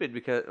stupid.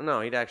 Because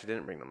no, he actually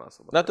didn't bring the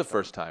muscle. Not the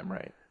first time,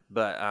 right?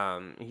 But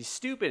he's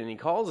stupid, and he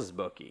calls his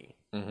bookie.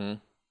 Mm-hmm.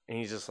 And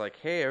he's just like,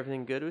 "Hey,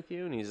 everything good with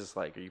you?" And he's just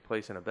like, "Are you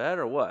placing a bet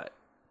or what?"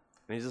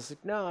 And he's just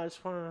like, "No, I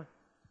just want to."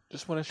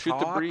 Just want to shoot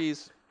the Talk.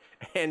 breeze.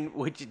 And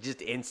which just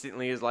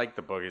instantly is like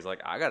the boogie's like,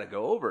 I gotta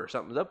go over.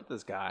 Something's up with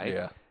this guy.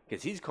 Yeah.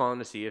 Because he's calling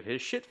to see if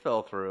his shit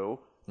fell through.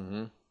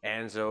 Mm-hmm.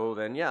 And so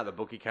then, the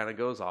bookie kind of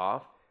goes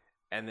off.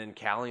 And then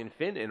Callie and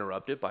Finn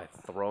interrupt it by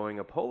throwing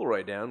a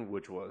Polaroid down,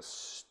 which was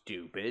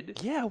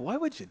stupid. Yeah, why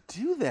would you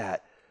do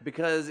that?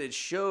 Because it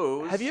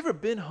shows. Have you ever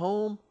been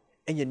home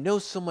and you know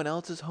someone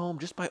else is home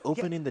just by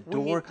opening the when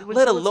you- door, when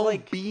let someone's alone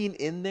like- being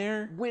in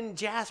there? When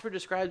Jasper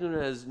describes him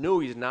as, no,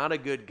 he's not a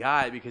good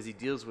guy because he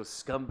deals with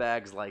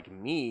scumbags like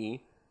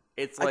me,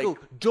 it's I like, go,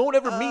 don't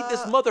ever meet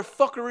this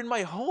motherfucker in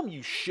my home,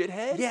 you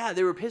shithead. yeah,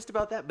 they were pissed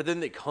about that, but then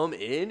they come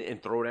in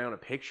and throw down a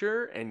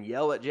picture and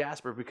yell at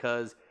Jasper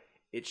because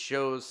it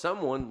shows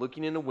someone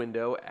looking in a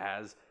window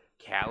as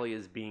Callie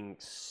is being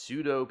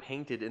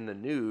pseudo-painted in the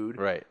nude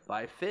Right.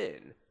 by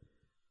Finn.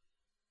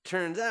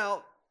 Turns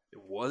out,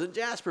 it wasn't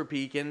Jasper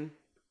peeking.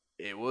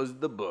 It was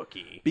the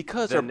bookie.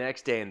 Because the our-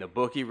 next day, and the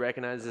bookie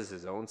recognizes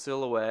his own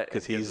silhouette.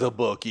 Because and he's gives a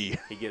bookie.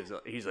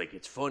 He's like,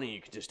 it's funny,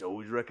 you can just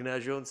always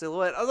recognize your own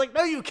silhouette. I was like,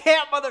 no, you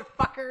can't,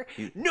 motherfucker.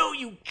 No,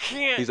 you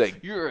can't. He's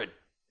like- you're a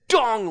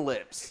dong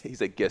lips.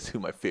 He's like, guess who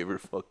my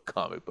favorite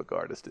comic book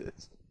artist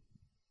is?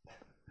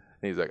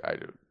 And he's like, I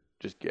do.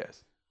 Just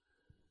guess.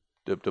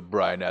 To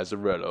Brian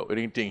Azzarello.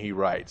 Anything he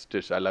writes,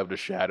 just I love the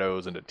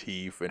shadows and the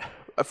teeth. And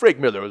Frank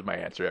Miller was my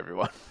answer,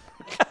 everyone.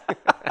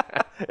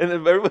 And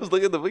then everyone's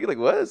looking at the movie like,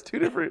 what? It's two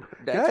different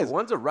guys.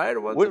 One's a writer,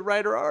 one's a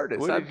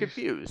writer-artist. I'm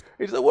confused.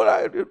 He's like,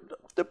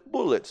 the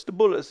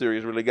Bullet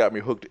series really got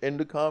me hooked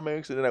into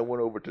comics, and then I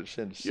went over to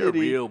Sin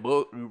City. You're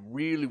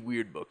really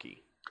weird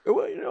bookie.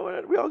 Well, you know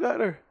what? We all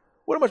got our...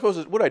 What am I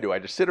supposed to... What do I do? I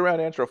just sit around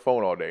and answer a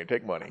phone all day and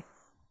take money.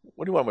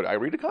 What do you want me to... I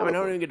read a comic I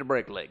don't book. even get to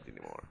break legs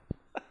anymore.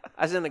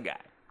 I send a guy.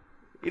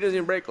 He doesn't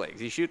even break legs.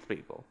 He shoots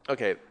people.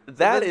 Okay,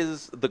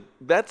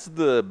 that's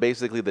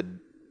basically the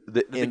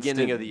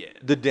beginning of the end.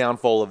 The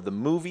downfall of the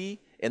movie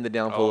and the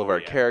downfall of our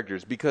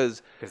characters,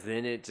 because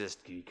then it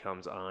just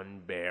becomes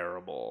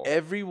unbearable.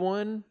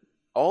 everyone,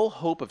 all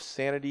hope of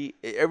sanity,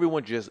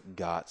 everyone just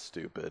got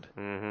stupid.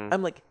 Mm-hmm.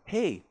 I'm like,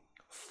 hey,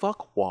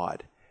 fuck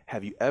Wad.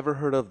 Have you ever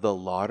heard of the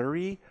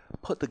lottery?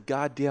 Put the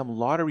goddamn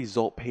lottery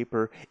result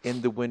paper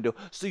in the window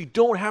so you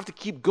don't have to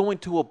keep going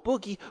to a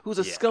bookie who's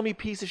a scummy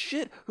piece of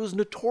shit, who's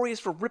notorious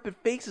for ripping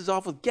faces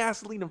off with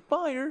gasoline and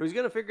fire. Who's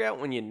going to figure out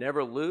when you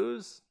never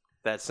lose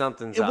that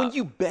something's And up? when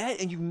you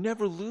bet and you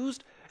never lose,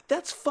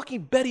 that's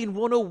fucking betting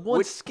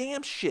 101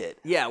 scam shit.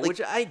 Yeah, Like,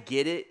 which I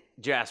get it.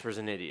 Jasper's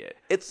an idiot.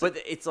 But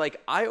it's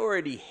like I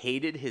already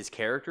hated his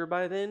character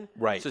by then.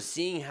 Right. So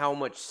seeing how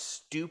much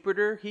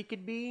stupider he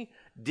could be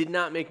did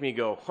not make me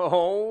go,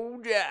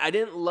 oh, yeah. I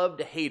didn't love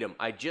to hate him.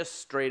 I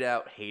just straight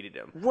out hated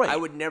him. Right. I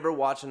would never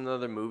watch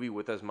another movie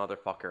with this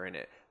motherfucker in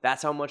it.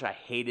 That's how much I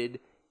hated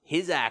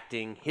his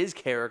acting, his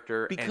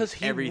character, because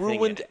and he everything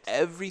ruined in it.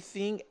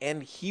 everything,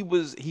 and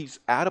he's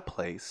out of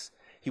place.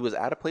 He was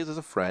out of place as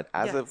a friend,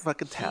 as a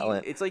fucking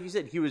talent. It's like you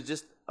said, he was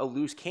just a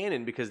loose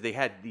cannon because they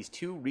had these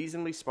two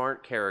reasonably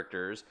smart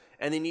characters,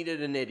 and they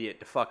needed an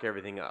idiot to fuck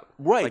everything up.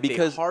 Right, like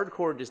because they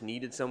hardcore just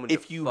needed someone.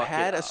 If to you fuck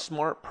had it a up.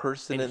 smart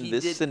person And in he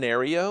this did-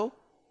 scenario,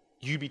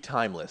 you'd be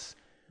timeless.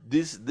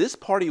 This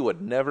party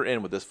would never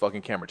end with this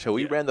fucking camera till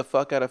we ran the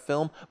fuck out of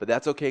film, but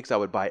that's okay because I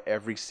would buy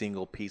every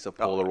single piece of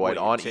Polaroid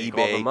on take eBay.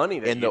 all the money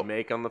that and you'd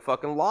make on the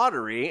fucking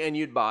lottery, and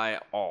you'd buy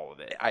all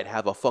of it. I'd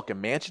have a fucking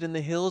mansion in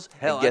the hills.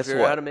 Hell, and I guess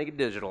figured out how what? to make it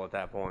digital at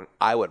that point.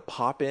 I would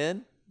pop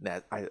in.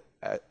 Now,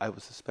 I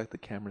would suspect the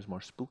camera's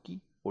more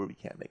spooky, or we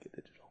can't make it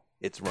digital.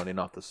 It's running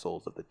off the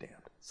souls of the damned.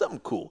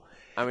 Something cool.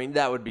 I mean,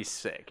 that would be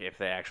sick if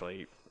they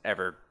actually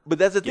ever. But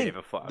that's the gave thing.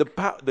 a fuck.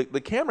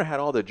 The camera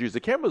had all the juice. The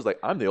camera was like,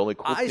 I'm the only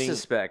cool I thing.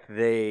 suspect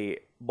they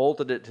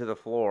bolted it to the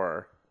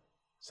floor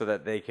so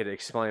that they could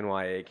explain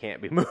why it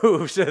can't be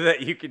moved, so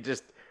that you could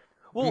just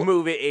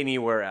move it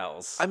anywhere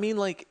else. I mean,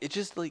 like, it's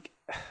just like,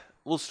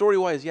 well,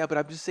 story-wise, yeah, but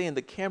I'm just saying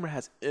the camera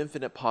has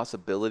infinite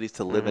possibilities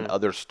to live in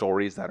other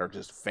stories that are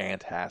just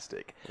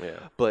fantastic. Yeah.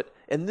 But,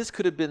 and this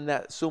could have been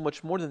that so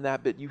much more than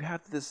that, but you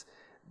have this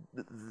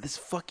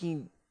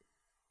fucking,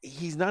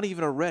 he's not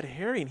even a red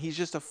herring. He's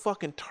just a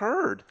fucking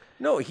turd.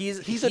 No, he is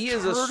a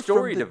turd from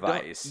story the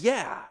device.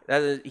 Yeah.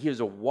 He is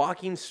a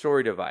walking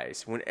story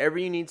device. Whenever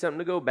you need something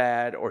to go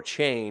bad or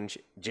change,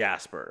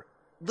 Jasper.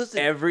 Listen.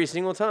 Every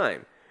single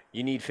time.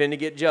 You need Finn to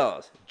get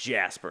jealous,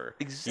 Jasper.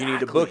 You need a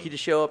Exactly. bookie to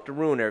show up to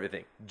ruin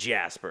everything,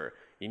 Jasper.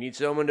 You need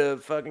someone to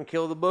fucking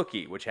kill the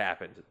bookie, which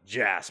happens,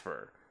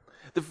 Jasper.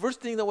 The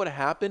first thing that would have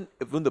happened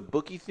when the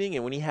bookie thing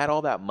and when he had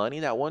all that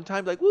money that one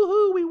time, like,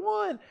 woohoo, we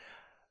won.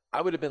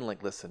 I would have been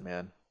like, listen,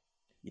 man,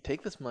 you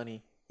take this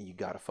money and you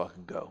gotta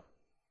fucking go.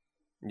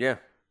 Yeah.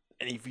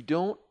 And if you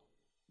don't,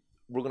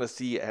 we're gonna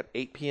see you at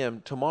 8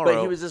 p.m. tomorrow.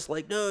 But he was just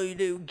like, no, you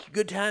do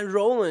good times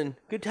rolling.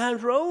 Good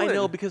times rolling. I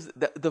know, because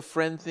the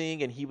friend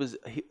thing, and Finn's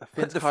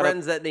the caught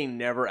friends up, that they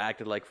never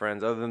acted like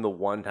friends, other than the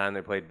one time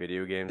they played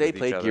video games. they with each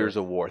played other. Gears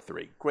of War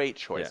 3. Great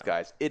choice, Yeah.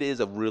 guys. It is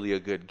a really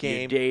good You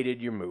game.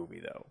 dated your movie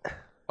though.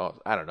 Oh,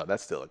 I don't know.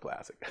 That's still a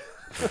classic.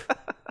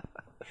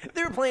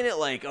 They were playing it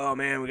like, oh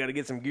man, we got to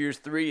get some Gears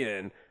 3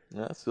 in.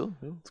 No, it's still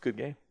it's a good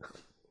game.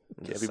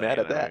 Can't just be mad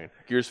at saying, I that. mean.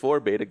 Gears 4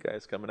 beta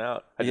guys coming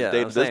out. I Yeah, just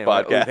dated I'm this saying,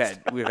 like,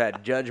 podcast. We've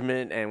had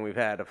Judgment, and we've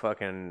had a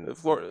fucking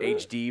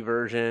HD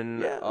version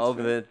Yeah, that's of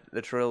fair.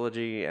 the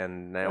trilogy,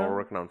 and now we're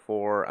working on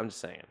 4. I'm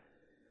just saying,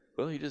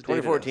 Well, you just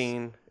dated us.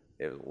 2014,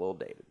 it was a little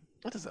dated,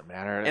 That doesn't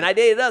matter. and I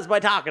dated us by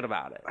talking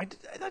about it.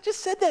 I just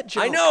said that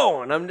joke. I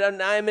know, and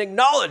I'm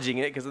acknowledging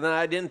it because then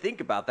I didn't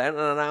think about that, and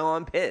now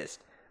I'm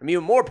pissed. I'm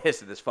even more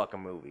pissed at this fucking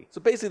movie. So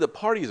basically, the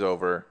party's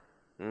over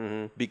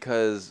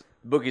because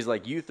Bookie's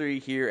like, you three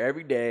here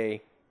every day, in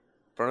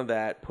front of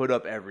that, put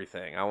up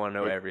everything. I want to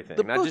know everything.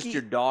 the Not just bookie-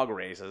 your dog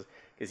races,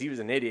 because he was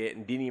an idiot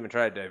and didn't even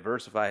try to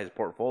diversify his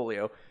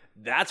portfolio.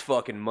 That's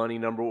fucking money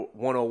number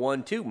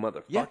 101 too,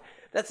 motherfucker. Yeah.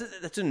 That's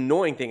an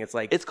annoying thing. It's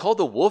like, it's called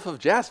the Wolf of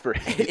Jasper.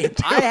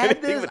 if I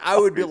had this, I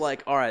would be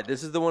like, all right,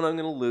 this is the one I'm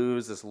going to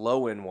lose, this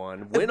low-end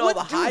one. Win all what,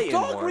 the dude, high-end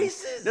dog ones.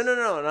 races?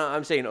 No,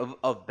 I'm saying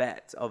of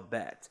bets.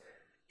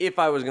 If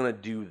I was going to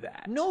do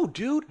that. No,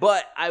 dude.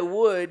 But I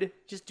would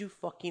just do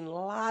fucking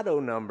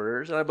lotto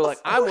numbers, and I'd be like,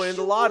 I'm course winning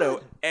the you lotto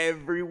would.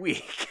 every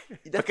week.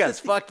 That's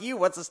Because the fuck you,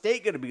 what's the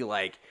state going to be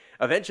like?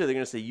 Eventually, they're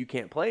going to say, you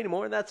can't play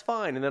anymore, and that's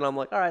fine. And then I'm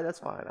like, all right, that's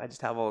fine. I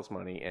just have all this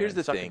money. And Here's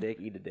the suck thing. a dick,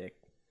 eat a dick.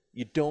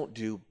 You don't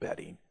do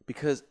betting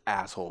Because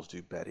assholes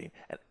do betting.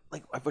 And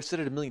like I've said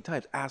it a million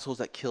times, assholes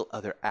that kill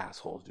other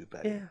assholes do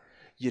betting.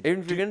 Yeah. Even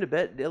if you're going to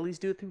bet, at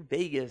least do it through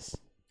Vegas.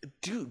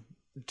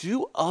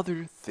 Do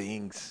other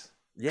things.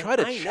 Yeah, Try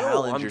to I know.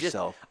 challenge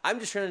yourself. I'm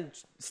just trying to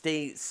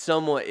stay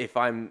somewhat. If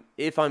I'm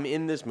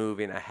in this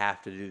movie and I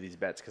have to do these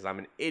bets because I'm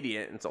an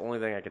idiot and it's the only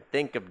thing I can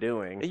think of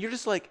doing, And you're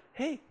just like,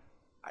 hey,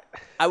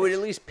 I would at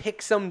least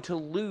pick some to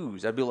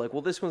lose. I'd be like,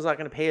 well, this one's not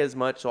going to pay as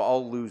much, so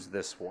I'll lose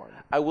this one.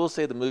 I will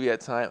say the movie at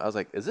the time, I was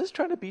like, is this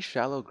trying to be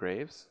Shallow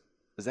Graves?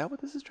 Is that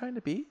what this is trying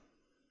to be?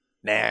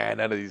 Nah, none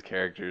of these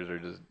characters are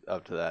just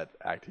up to that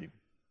acting.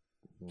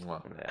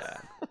 Mwah. Yeah.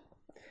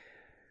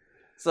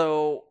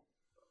 So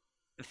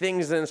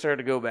things then start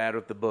to go bad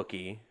with the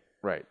bookie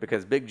Right.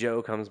 because Big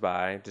Joe comes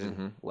by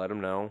to let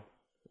him know,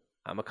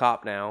 I'm a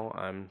cop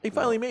now. He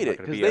finally made not it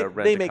gonna because be a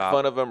they make rent-a-cop.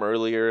 fun of him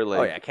earlier. Like,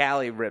 Oh yeah,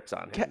 Callie rips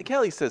on him.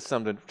 Callie says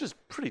something just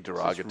pretty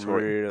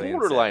derogatory, really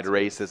borderline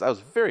insensitive. racist. I was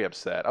very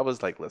upset. I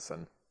was like,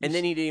 listen. And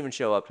then he didn't even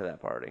show up to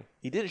that party.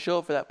 He didn't show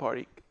up for that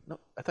party. No,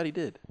 I thought he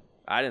did.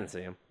 I didn't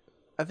see him.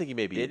 I think he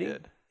Did he?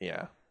 did.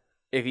 Yeah.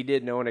 If he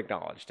did, no one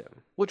acknowledged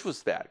him. Which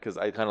was bad because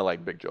I kind of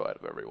like Big Joe out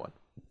of everyone.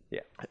 Yeah.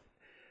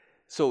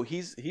 So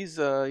he's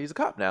a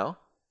cop now.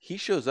 He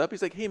shows up.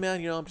 He's like, hey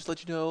man, I'm just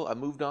let you know I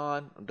moved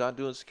on. I'm not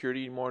doing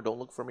security anymore. Don't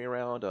look for me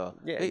around. Yeah,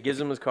 hey, he gives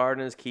him his card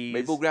and his keys.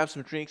 maybe we'll grab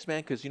some drinks, man,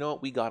 because you know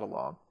what, we got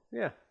along.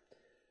 Yeah.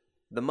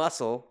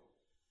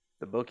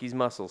 The bookie's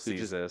muscle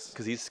sees this.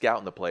 Because he's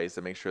scouting the place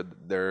to make sure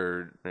that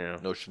there Yeah.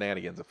 are no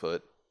shenanigans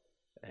afoot.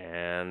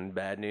 And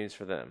bad news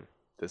for them.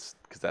 Because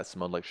that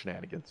smelled like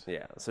shenanigans.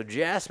 Yeah. So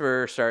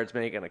Jasper starts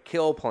making a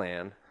kill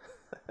plan.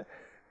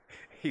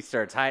 He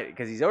starts hiding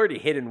because he's already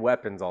hidden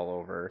weapons all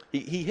over.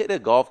 He hit a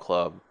golf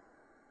club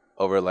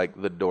over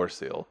like the door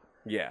seal.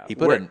 Yeah. He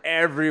put where an-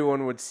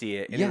 everyone would see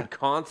it and it Yeah. would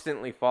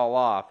constantly fall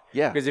off.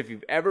 Yeah. Because if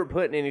you've ever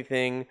put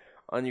anything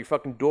on your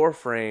fucking door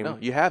frame, No,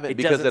 you haven't it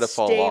because doesn't it'll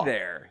fall stay off.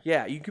 there.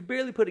 Yeah. You could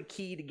barely put a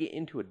key to get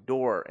into a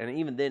door, and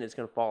even then it's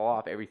going to fall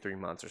off every 3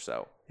 months or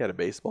so. He had a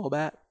baseball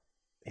bat.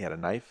 He had a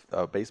knife,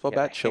 a baseball He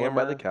had bat a chilling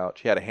by the hammer.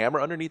 couch. He had a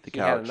hammer underneath the He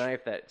couch. had a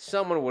knife that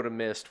someone would have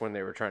missed when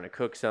they were trying to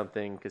cook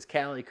something because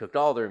Callie cooked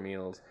all their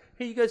meals.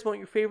 Hey, you guys want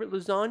your favorite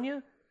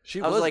lasagna?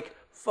 I was like,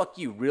 fuck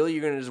you. Really?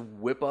 You're going to just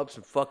whip up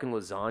some fucking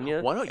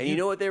lasagna? Why don't and you- you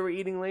know what they were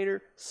eating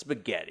later?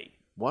 Spaghetti.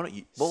 Why don't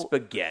you?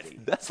 Spaghetti.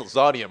 That's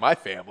lasagna in my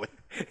family.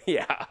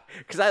 Yeah.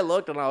 Because I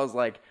looked and I was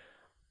like,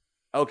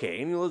 okay,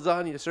 any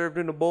lasagna served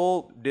in a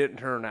bowl didn't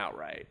turn out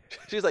right.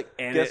 She's like,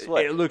 And guess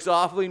what? It looks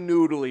awfully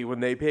noodly when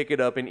they pick it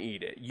up and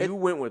eat it. You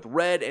went with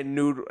red and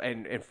noodle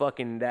and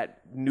fucking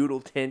that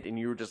noodle tint, and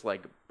you were just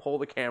like, pull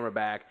the camera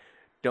back.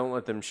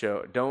 Don't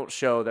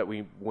show that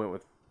we went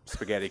with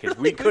spaghetti because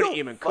we We couldn't don't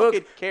even fucking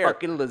cook care.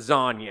 fucking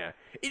lasagna.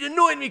 It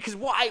annoyed me because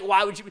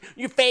why would you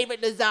your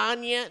favorite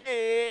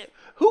lasagna?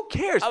 Who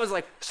cares? I was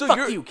like, So fuck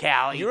you're- you,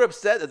 Callie. You're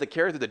upset that the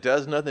character that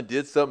does nothing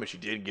did something and she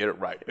didn't get it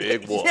right.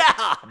 Big whoop.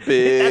 Yeah,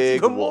 Big that's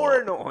even whoop. more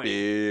annoying.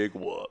 Big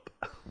whoop.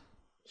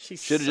 She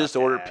Should have just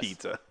sucked ordered ass.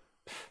 pere.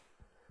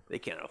 They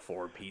can't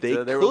afford pizza.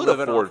 They They were could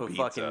living afford off of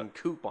pizza. fucking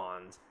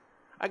coupons.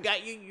 I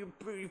got you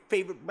your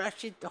favorite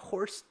brushes, the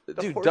horse. The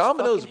Dude, horse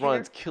Domino's fucking hair.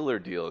 runs killer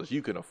deals.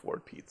 You can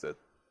afford pizza.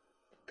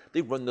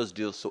 They run those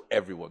deals so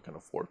everyone can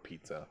afford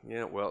pizza.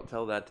 Yeah, well,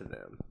 tell that to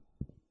them.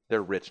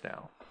 They're rich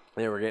now.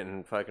 They were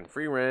getting fucking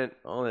free rent.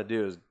 All they had to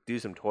do is do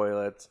some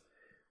toilets.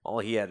 All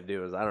he had to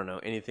do was, I don't know,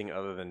 anything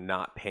other than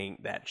not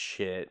paint that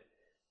shit.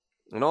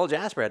 And all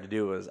Jasper had to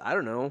do was, I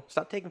don't know,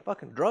 stop taking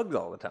fucking drugs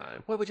all the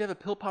time. Why would you have a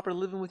pill popper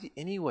living with you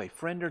anyway,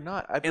 friend or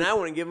not? And I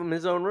wouldn't give him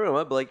his own room.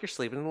 I'd be like, you're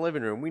sleeping in the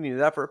living room. We need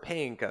that for a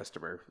paying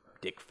customer,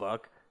 dick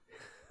fuck.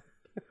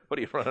 What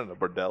are you running a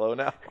bordello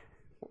now?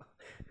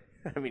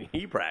 I mean,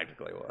 he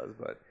practically was,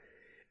 but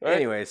Right.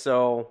 anyway,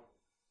 so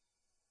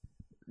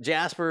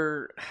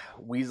Jasper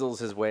weasels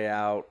his way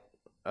out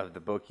of the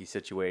bookie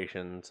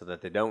situation so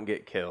that they don't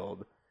get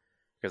killed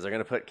because they're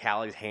going to put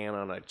Callie's hand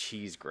on a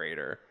cheese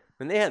grater.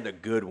 And they had the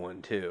good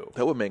one, too.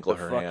 That would mangle The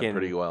her hand fucking-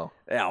 pretty well.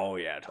 Yeah, oh,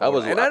 yeah, I was-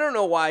 totally. And I don't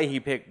know why he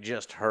picked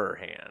just her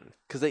hand.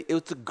 Because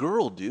it's a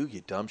girl, dude,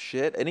 you dumb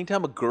shit.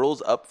 Anytime a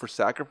girl's up for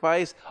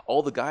sacrifice,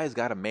 all the guys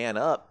got to man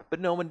up. But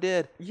no one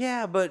did.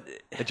 Yeah, but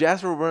And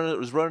Jasper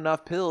was running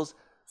off pills.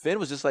 Finn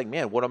was just like,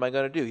 man, what am I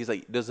going to do? He's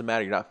like, it doesn't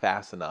matter. You're not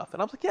fast enough.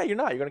 And I was like, yeah, you're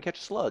not. You're going to catch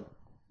a slug.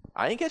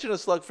 I ain't catching a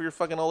slug for your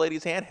fucking old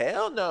lady's hand.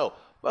 Hell no.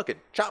 Fucking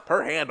chop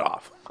her hand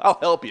off. I'll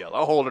help you.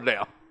 I'll hold her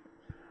down.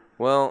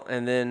 well,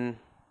 and then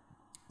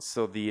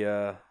so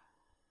they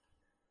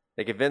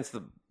convince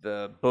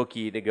the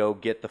bookie to go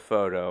get the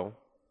photo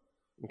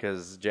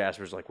because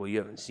Jasper's like, well, you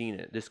haven't seen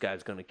it. This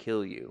guy's going to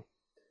kill you.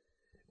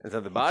 And so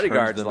the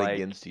bodyguard's Turns them like,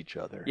 against each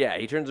other. yeah,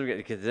 he turns them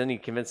because then he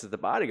convinces the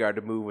bodyguard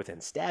to move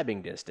within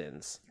stabbing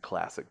distance.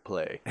 Classic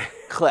play.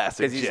 Classic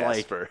Because he's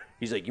Jasper.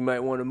 like, you might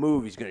want to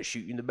move. He's going to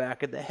shoot you in the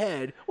back of the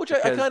head. Which I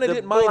because kinda the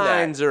didn't mind that.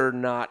 blinds are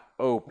not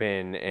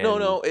open. And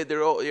No,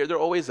 they're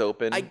always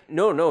open.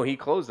 No, he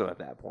closed them at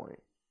that point.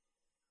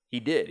 He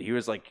did. He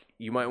was like,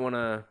 you might want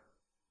to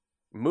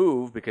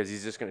move because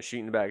he's just going to shoot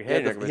you in the back of the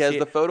head. Yeah, You're not he gonna has see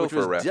the it, photo which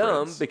for was dumb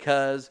reference.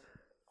 because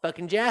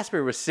fucking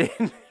Jasper was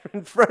sitting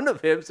in front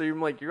of him. So you're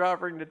like, you're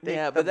offering to take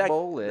Yeah, the but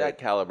bullet. that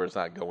caliber's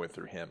not going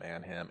through him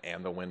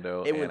and the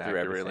window. It and went through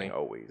accurately. everything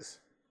always.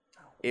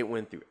 It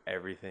went through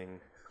everything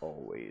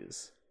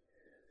always.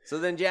 So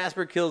then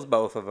Jasper kills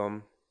both of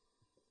them.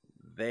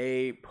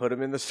 They put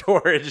him in the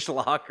storage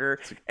locker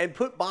and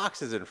put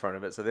boxes in front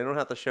of it so they don't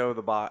have to show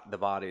the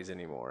bodies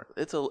anymore.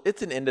 It's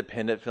an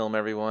independent film,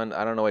 everyone.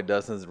 I don't know why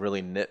Dustin's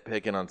really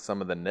nitpicking on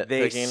some of the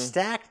They nitpicking.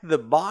 stacked the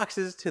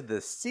boxes to the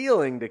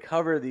ceiling to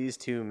cover these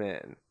two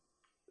men.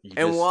 You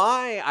And just-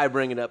 why I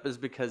bring it up is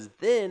because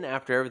then,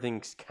 after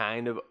everything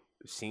kind of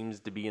seems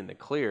to be in the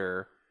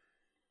clear,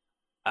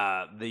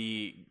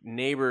 the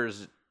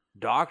neighbor's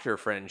doctor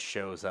friend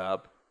shows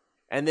up,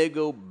 and they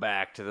go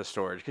back to the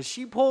storage because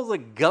she pulls a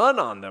gun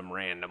on them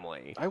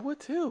randomly. I would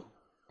too.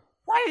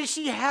 Why does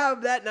she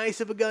have that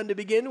nice of a gun to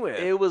begin with?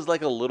 It was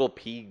like a little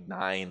P9,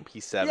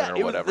 P7 yeah, or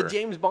it whatever. was the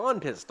James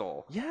Bond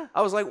pistol. Yeah.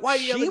 I was like, why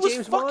do you have She a was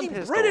James Bond fucking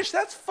pistol? British.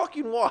 That's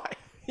fucking why.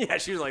 Yeah,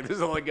 she was like, this is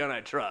the only gun I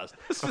trust.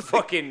 It's a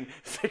fucking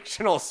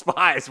fictional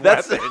spy's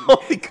That's weapon. the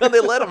only gun they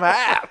let him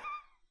have.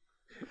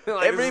 Like, this is the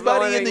only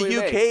Everybody in thing the we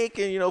UK make.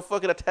 can,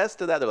 fucking attest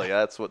to that. They're like,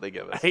 that's what they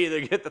give us. I either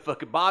get the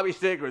fucking Bobby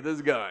stick or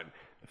this gun.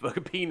 The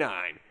fucking P9.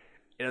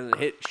 It doesn't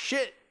hit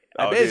shit.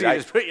 I Oh, dude, basically I-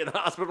 just put you in the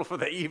hospital for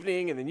the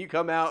evening, and then you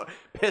come out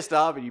pissed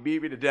off and you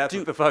beat me to death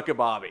with the fucking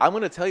Bobby. I'm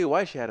going to tell you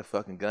why she had a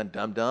fucking gun,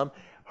 dum-dum.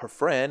 Her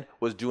friend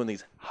was doing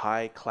these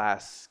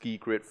high-class,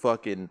 secret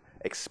fucking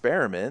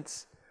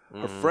experiments.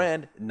 Her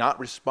friend not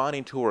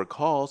responding to her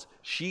calls.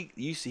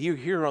 You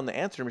hear her on the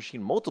answer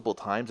machine multiple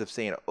times of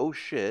saying, oh,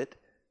 shit,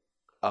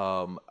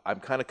 I'm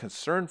kind of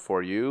concerned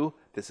for you.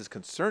 This is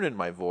concern in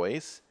my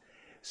voice.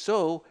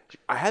 So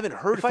I haven't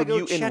heard if I from go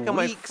you check in on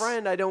my weeks.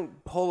 friend, I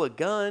don't pull a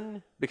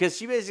gun because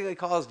she basically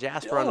calls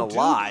Jasper on No, a dude,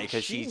 lie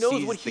because she she knows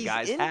sees what the he's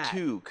guy's hat.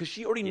 into because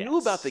she already knew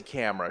about Yes. the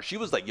camera. She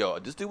was like, "Yo,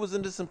 this dude was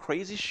into some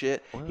crazy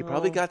shit. He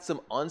probably got some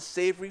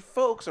unsavory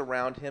folks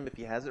around him if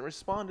he hasn't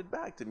responded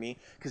back to me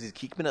because he's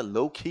keeping it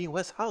low key in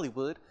West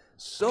Hollywood.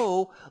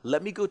 So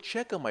let me go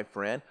check on my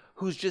friend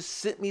who's just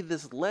sent me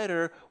this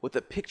letter with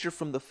a picture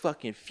from the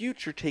fucking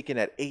future taken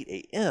at 8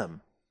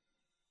 a.m.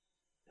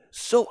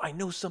 So I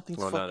know something's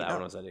Well, no, fucking that up.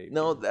 one was at 8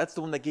 No, that's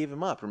the one that gave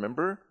him up.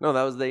 Remember? No,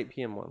 that was the 8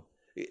 p.m. one.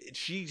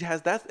 She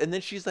has that, and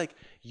then she's like,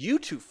 "You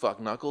two fuck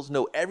knuckles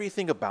know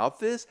everything about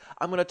this.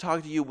 I'm gonna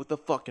talk to you with a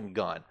fucking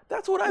gun."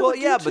 That's what I Well, would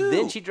yeah, do but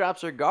then too. she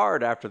drops her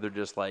guard after they're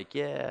just like,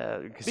 yeah,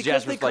 Because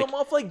Jasper's they like, come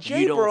off like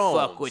you don't J-Brones.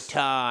 fuck with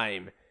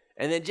time,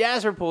 and then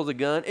Jasper pulls a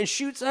gun and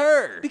shoots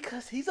her,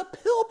 because he's a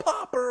pill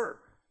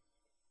popper.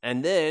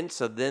 and then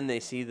they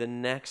see the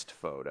next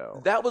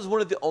photo. That was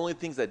one of the only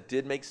things that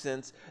did make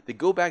sense. They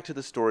go back to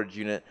the storage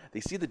unit.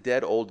 They see the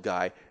dead old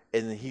guy,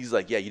 and then he's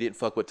like, "Yeah, you didn't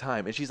fuck with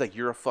time." And she's like,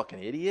 "You're a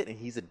fucking idiot," and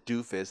he's a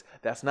doofus.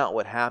 That's not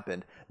what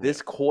happened.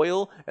 This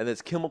coil and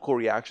this chemical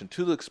reaction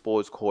to the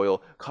exposed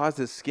coil caused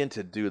his skin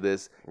to do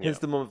this, hence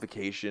the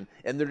mummification.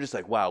 And they're just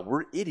like, "Wow,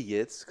 we're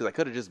idiots." Because I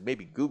could have just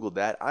maybe Googled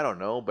that. I don't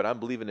know, but I'm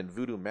believing in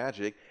voodoo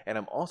magic, and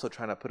I'm also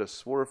trying to put a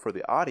swerve for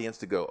the audience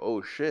to go,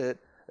 "Oh shit."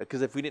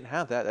 Because if we didn't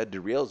have that, that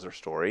derails their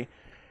story.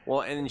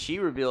 Well, and then she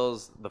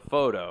reveals the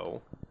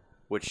photo,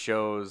 which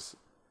shows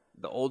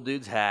the old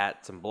dude's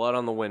hat, some blood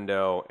on the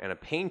window, and a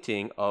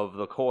painting of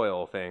the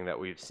coil thing that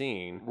we've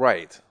seen.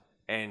 Right.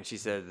 And she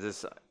said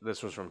this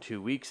was from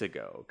 2 weeks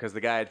ago because the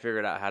guy had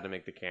figured out how to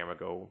make the camera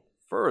go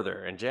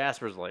further. And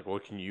Jasper's like, "Well,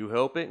 can you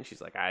help it?" And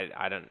she's like,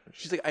 "I don't."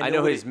 She's like, I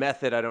know what his it-"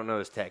 method. I don't know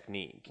his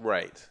technique.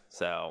 Right.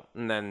 So,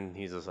 and then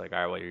he's just like, "All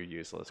right, well, you're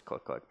useless."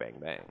 Click, click, bang,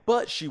 bang.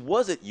 But she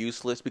wasn't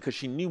useless because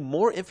she knew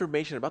more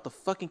information about the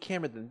fucking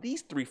camera than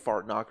these three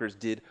fart knockers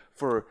did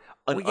for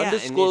an Well, yeah, and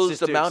it's undisclosed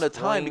just to amount of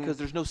time explain- because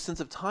there's no sense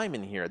of time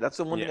in here. That's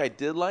the one thing Yeah. I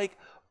did like,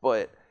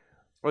 but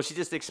Well, she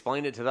just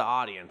explained it to the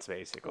audience,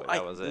 basically.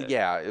 That was it.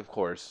 Yeah, of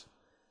course.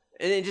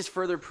 And it just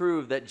further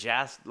proved that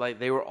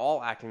they were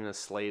all acting as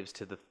slaves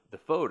to the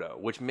photo,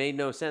 which made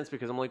no sense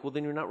because I'm like, well,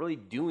 then you're not really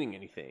doing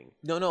anything.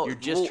 No, You're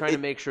just well, trying to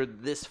make sure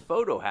this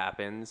photo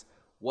happens.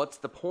 What's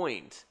the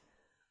point?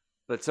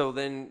 But so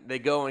then they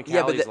go and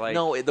Yeah, but Callie's like,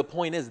 no, the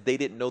point is they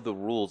didn't know the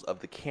rules of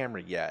the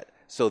camera yet.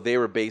 So they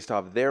were based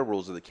off their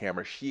rules of the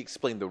camera. She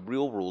explained the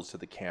real rules to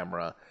the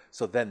camera.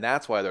 So then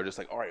that's why they're just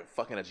like, all right,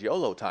 fucking it's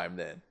YOLO time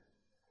then.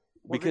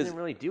 well, they because didn't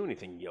really do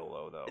anything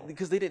YOLO though.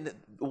 because they didn't.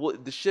 Well,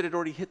 the shit had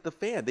already hit the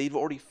fan. They've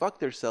already fucked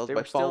themselves They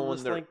by were still following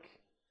just their. like,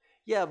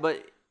 yeah,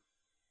 but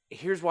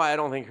here's why I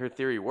don't think her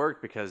theory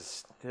worked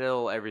because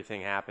still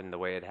everything happened the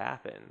way it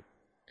happened.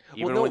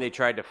 Even no. when they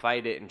tried to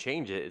fight it and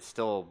change it, it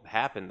still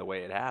happened the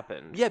way it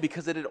happened. Yeah,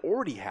 because it had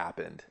already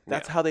happened.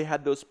 That's Yeah. how they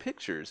had those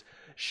pictures.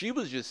 She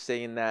was just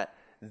saying that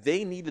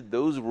they needed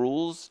those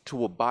rules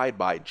to abide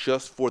by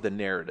just for the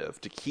narrative,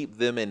 to keep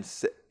them in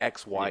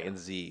X, Y, and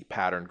Z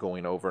pattern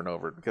going over and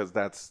over. Because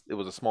it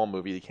was a small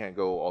movie. You can't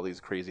go all these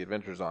crazy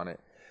adventures on it.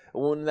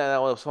 Well, that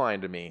was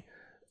fine to me.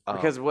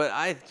 Because what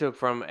I took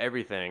from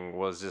everything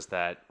was just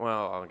that,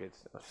 well,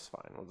 that's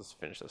fine. We'll just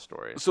finish the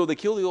story. So they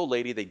kill the old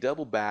lady, they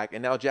double back,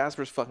 and now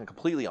Jasper's fucking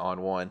completely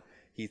on one.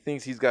 He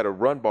thinks he's got to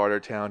run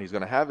Bartertown. He's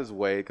going to have his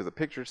way because the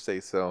pictures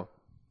say so.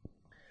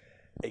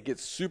 It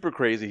gets super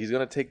crazy. He's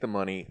gonna take the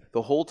money.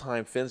 The whole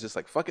time, Finn's just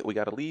like, "Fuck it, we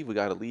gotta leave. We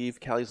gotta leave."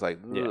 Callie's like,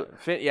 "Ugh."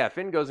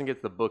 Finn goes and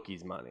gets the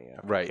bookie's money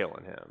after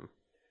killing him.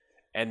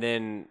 And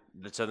then,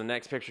 so the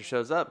next picture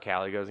shows up.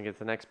 Callie goes and gets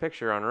the next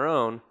picture on her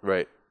own.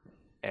 Right.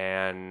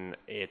 And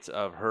it's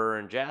of her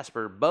and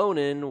Jasper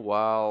boning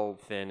while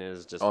Finn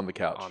is just on the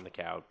couch.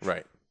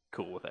 Right.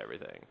 Cool with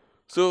everything.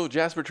 So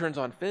Jasper turns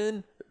on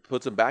Finn,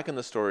 puts him back in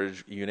the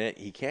storage unit.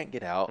 He can't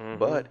get out,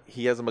 but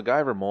he has a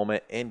MacGyver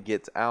moment and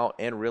gets out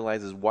and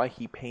realizes why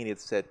he painted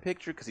said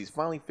picture because he's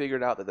finally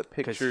figured out that the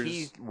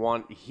pictures...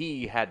 Because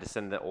he had to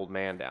send the old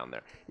man down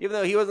there. Even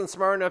though he wasn't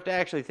smart enough to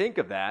actually think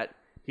of that,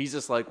 he's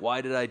just like, why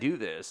did I do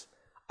this?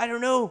 I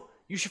don't know.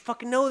 You should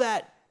fucking know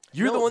that.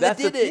 You're the one that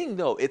did it. That's the thing,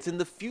 though. It's in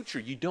the future.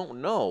 You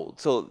don't know.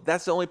 So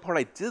that's the only part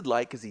I did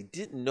like because he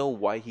didn't know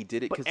why he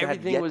did it because he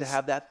had yet to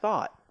have that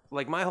thought.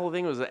 Like, my whole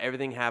thing was that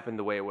everything happened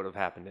the way it would have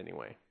happened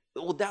anyway.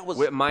 Well, that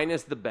was...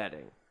 minus the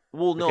betting.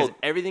 Well, no. Because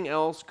everything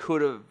else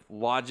could have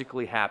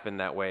logically happened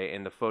that way,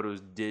 and the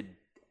photos did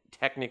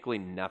technically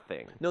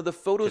nothing. No, the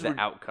photos to were... the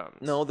outcomes.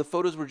 No, the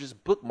photos were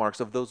just bookmarks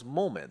of those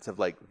moments of,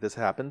 like, this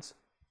happens.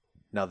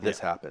 Now this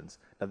happens.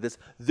 Now this...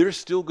 They're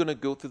still going to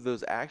go through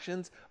those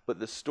actions, but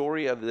the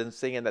story of them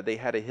saying that they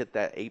had to hit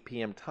that 8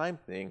 p.m. time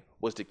thing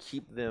was to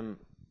keep them...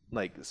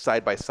 like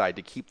side by side,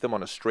 to keep them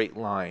on a straight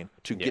line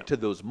to get to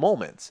those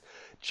moments.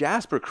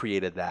 Jasper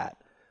created that.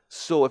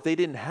 So if they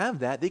didn't have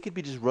that, they could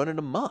be just running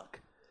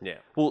amok. Yeah.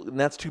 Well, and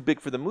that's too big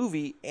for the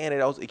movie, and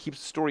it keeps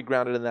the story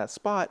grounded in that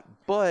spot.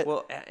 But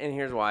and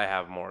here's why I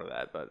have more of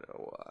that. But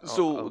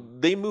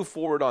they move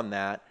forward on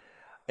that,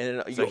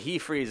 and so he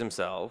frees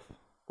himself.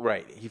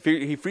 Right. He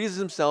freezes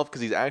himself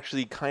because he's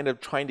actually kind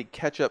of trying to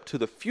catch up to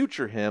the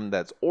future him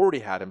that's already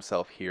had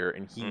himself here,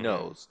 and he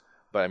knows.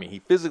 But I mean, he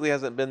physically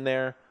hasn't been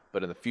there.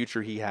 But in the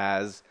future he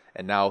has,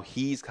 and now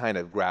he's kind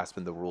of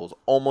grasping the rules,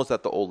 almost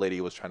that the old lady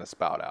was trying to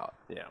spout out.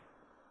 Yeah.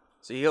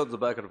 So he holds a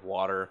bucket of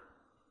water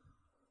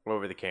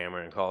over the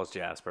camera and calls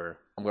Jasper.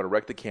 I'm going to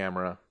wreck the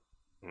camera.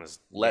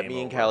 Let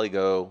me and Callie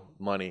go.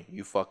 Money,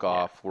 you fuck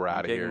off. We're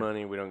out of here. Take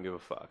money, we don't give a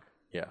fuck.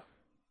 Yeah.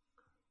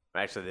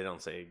 Actually, they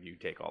don't say you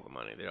take all the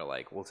money. They're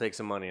like, we'll take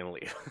some money and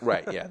leave.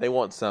 Right, yeah. They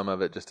want some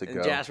of it just to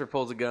go. Jasper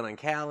pulls a gun on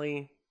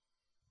Callie.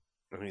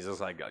 And he's just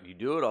like, you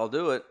do it, I'll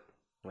do it.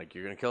 Like,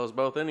 you're going to kill us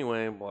both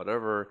anyway,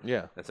 whatever.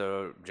 Yeah. And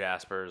so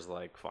Jasper's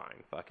like,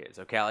 fine, fuck it.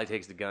 So Callie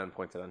takes the gun,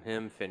 points it on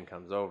him. Finn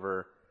comes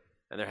over.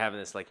 And they're having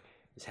this, like,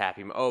 this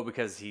happy...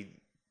 because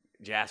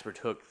Jasper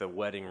took the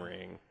wedding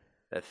ring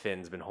that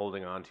Finn's been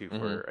holding on to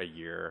for a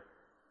year.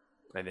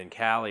 And then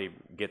Callie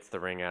gets the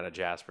ring out of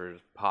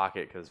Jasper's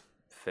pocket because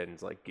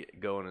Finn's like,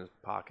 go in his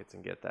pockets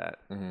and get that.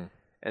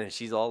 And then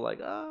she's all like,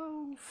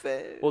 oh,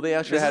 Finn. Well, they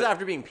actually This is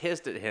after being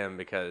pissed at him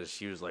because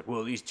she was like, well,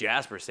 at least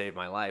Jasper saved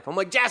my life. I'm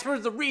like,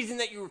 Jasper's the reason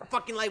that your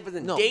fucking life was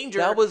in danger.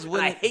 That was when...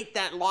 I hate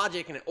that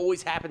logic, and it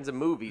always happens in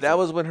movies. That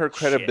was when her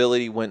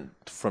credibility went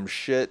from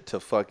shit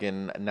to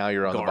fucking, now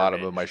you're on the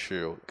bottom of my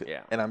shoe.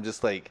 Yeah. And I'm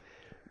just like,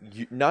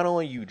 not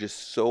only are you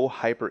just so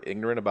hyper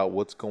ignorant about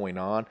what's going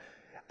on,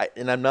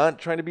 and I'm not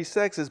trying to be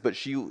sexist, but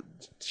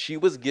she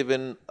was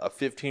given a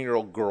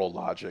 15-year-old girl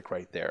logic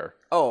right there.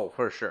 Oh,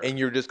 for sure. And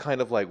you're just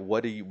kind of like,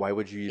 why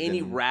would you even...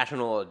 Any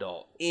rational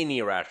adult,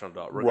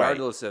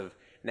 regardless of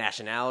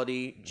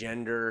nationality,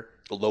 gender,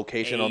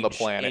 location age, on the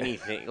planet,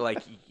 anything.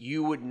 Like,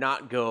 you would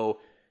not go,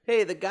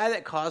 hey, the guy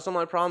that caused all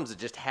my problems that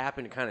just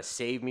happened to kind of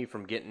save me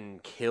from getting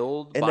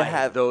killed and by to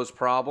have those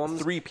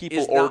problems 3 people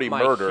is already not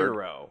my murdered.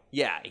 Hero.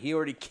 Yeah, he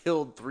already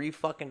killed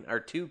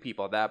 2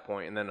 people at that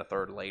point, and then a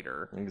third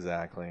later.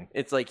 Exactly.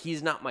 It's like,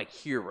 he's not my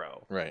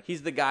hero. Right.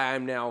 He's the guy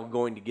I'm now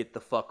going to get the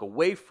fuck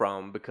away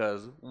from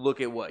because look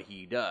at what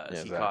he does.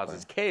 Yeah, he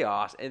causes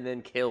chaos and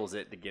then kills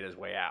it to get his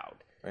way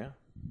out. Yeah.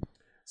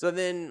 So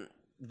then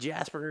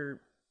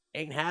Jasper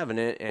ain't having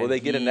it. And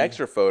they get an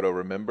extra photo,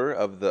 remember,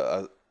 of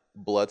the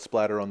blood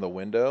splatter on the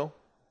window.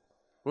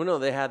 Well, no,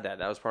 they had that.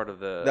 That was part of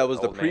the... That was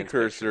the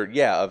precursor,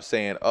 of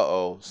saying,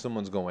 uh-oh,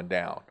 someone's going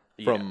down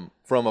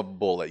from a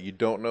bullet. You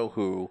don't know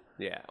who.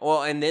 Yeah.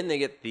 Well, and then they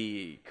get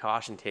the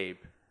caution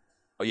tape.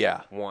 Oh,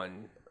 yeah.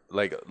 One.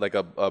 Like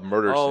a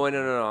murder Oh, wait,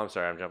 no. I'm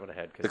sorry. I'm jumping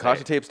ahead. The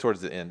caution tape's towards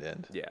the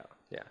end. Yeah.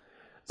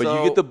 But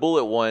you get the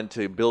bullet one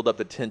to build up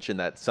the tension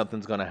that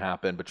something's going to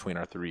happen between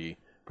our 3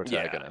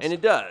 protagonists. Yeah, and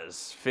it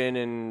does. Finn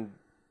and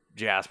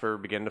Jasper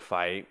begin to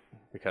fight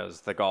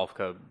because the golf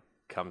club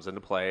comes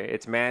into play.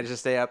 It's managed to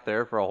stay up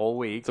there for a whole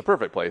week. It's a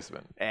perfect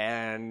placement.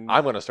 And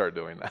I'm going to start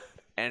doing that.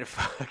 And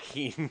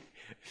fucking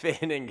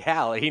Finn and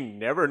Callie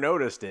never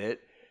noticed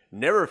it,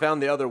 never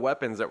found the other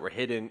weapons that were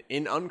hidden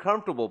in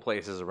uncomfortable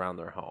places around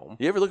their home.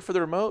 You ever look for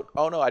the remote?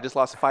 Oh, no, I just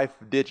lost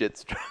 5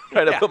 digits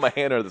trying to put my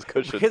hand under this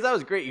cushion. Because that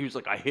was great. He was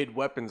like, I hid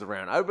weapons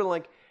around. I would have been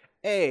like,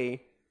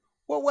 hey,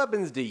 what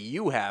weapons do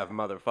you have,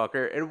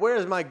 motherfucker? And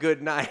where's my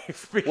good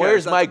knife?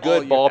 Where's my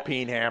good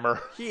ball-peen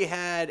hammer? He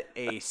had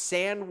a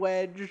sand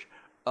wedge,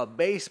 a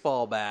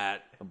baseball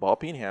bat, a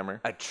ball-peen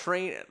hammer,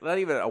 not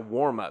even a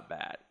warm-up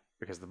bat.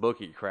 Because the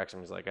bookie corrects him.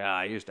 He's like,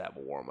 I used to have a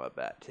warm-up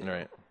bat, too.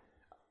 Right.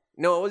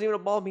 No, it wasn't even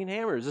a ball-peen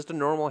hammer. It was just a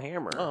normal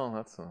hammer. Oh,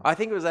 that's... I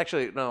think it was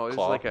actually... No, it was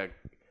like a...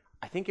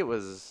 I think it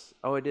was.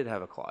 Oh, it did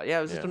have a claw. Yeah,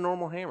 it was just a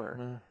normal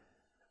hammer.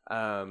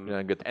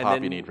 Get the and pop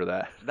then you need for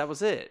that. That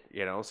was it.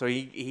 So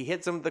he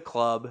hits him with the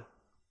club.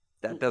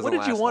 That doesn't. What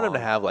did you last want him to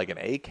long. have? Like an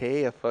AK,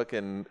 a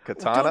fucking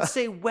katana? Don't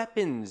say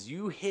weapons.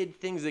 You hid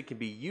things that can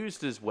be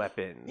used as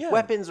weapons. Yeah.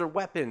 Weapons are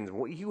weapons.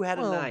 You had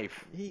a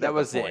knife. That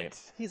was it.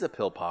 He's a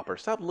pill popper.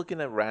 Stop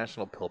looking at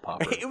rational pill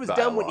popper. It was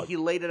dumb when he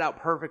laid it out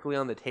perfectly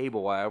on the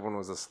table while everyone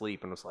was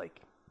asleep and was like,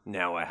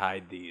 now I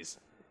hide these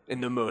in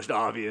the most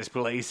obvious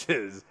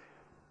places.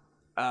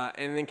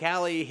 And then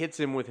Callie hits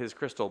him with his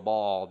crystal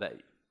ball that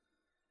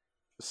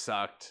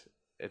sucked.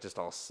 It just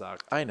all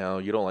sucked. I know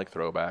you don't like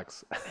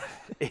throwbacks.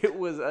 It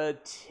was a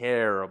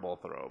terrible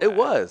throwback. It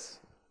was.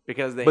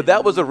 Because But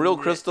that was a real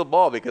crystal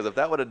ball, because if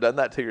that would have done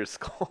that to your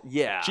skull,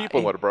 yeah, cheap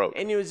one would have broke.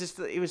 And it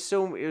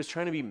was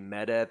trying to be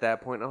meta at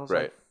that point. And I was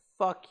like,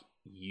 fuck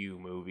you,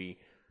 movie.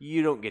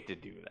 You don't get to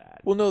do that.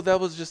 Well, no, that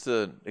was just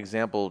an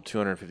example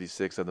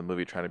 256 of the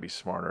movie trying to be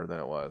smarter than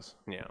it was.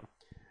 Yeah.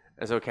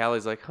 And so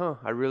Callie's like,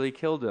 I really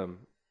killed him.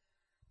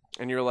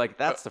 And you're like,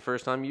 that's the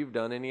first time you've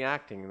done any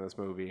acting in this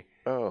movie.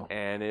 Oh.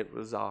 And it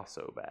was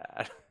also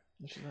bad.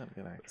 She's not a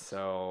good actress.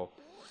 So,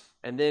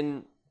 and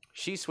then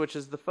she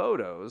switches the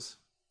photos.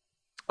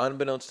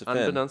 Unbeknownst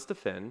to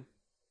Finn.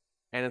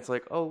 And it's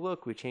like, oh,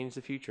 look, we changed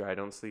the future. I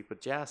don't sleep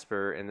with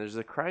Jasper. And there's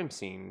a crime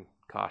scene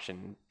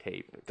caution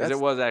tape. Because it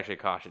was actually a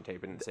caution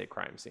tape. It didn't say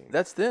crime scene.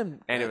 That's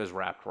them. And it was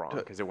wrapped wrong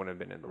because it wouldn't have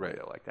been in the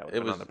window like that.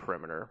 It was on the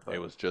perimeter. It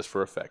was just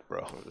for effect, bro.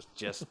 It was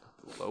just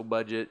low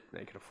budget.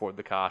 They could afford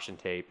the caution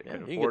tape. You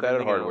can get that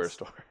at a hardware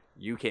store.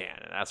 You can,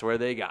 and that's where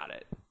they got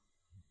it.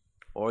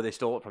 Or they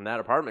stole it from that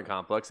apartment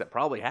complex that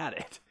probably had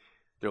it.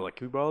 They're like,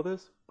 can we borrow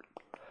this?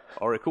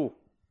 All right, cool.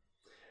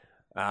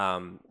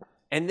 And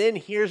then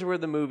here's where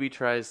the movie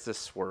tries to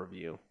swerve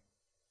you.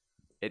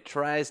 It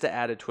tries to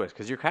add a twist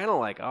because you're kind of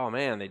like, oh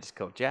man, they just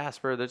killed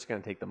Jasper. They're just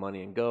gonna take the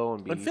money and go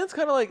and be. And Finn's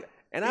kind of like,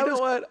 and you know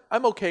what?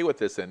 I'm okay with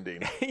this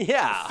ending.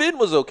 Yeah, Finn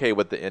was okay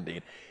with the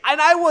ending,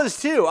 and I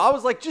was too. I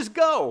was like, just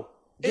go.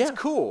 It's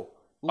cool.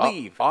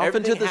 Leave. Off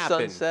Everything into the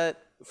happened.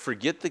 sunset.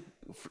 Forget the,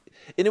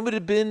 and it would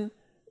have been,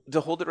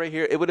 to hold it right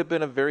here, it would have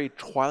been a very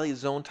Twilight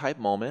Zone type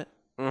moment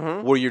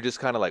where you're just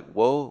kind of like,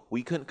 whoa,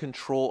 we couldn't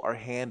control or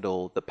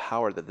handle the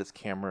power that this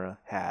camera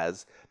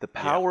has. The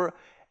power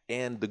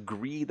and the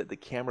greed that the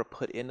camera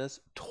put in us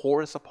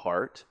tore us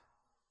apart.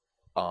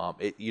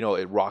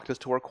 It rocked us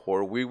to our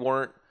core. We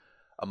weren't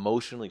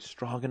emotionally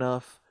strong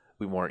enough.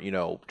 We weren't,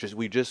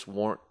 we just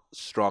weren't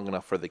strong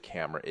enough for the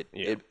camera.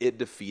 It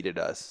defeated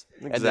us.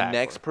 Exactly. And the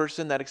next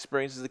person that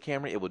experiences the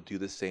camera, it will do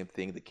the same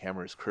thing. The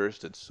camera is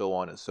cursed and so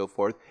on and so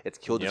forth. It's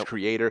killed its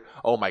creator.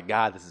 Oh my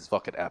God, this is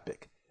fucking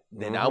epic.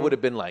 Then I would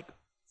have been like,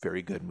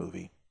 very good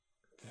movie.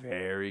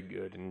 Very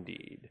good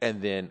indeed. And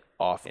then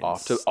off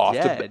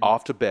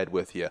to bed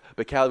with you.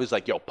 But Callie was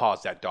like, yo,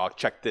 pause that, dog.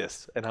 Check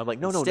this. And I'm like,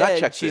 no, not check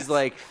this. She's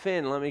like,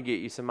 Finn, let me get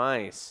you some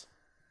ice.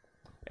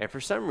 And for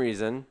some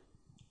reason,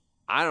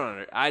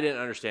 I didn't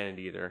understand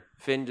it either.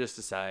 Finn just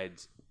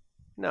decides,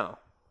 no,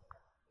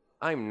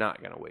 I'm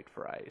not going to wait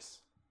for ice.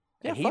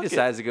 And he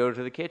decides to go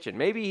to the kitchen.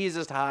 Maybe he's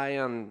just high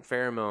on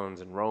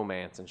pheromones and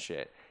romance and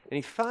shit. And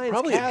he finds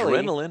probably Callie,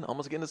 adrenaline,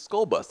 almost getting his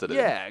skull busted in.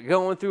 Yeah,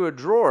 going through a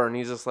drawer. And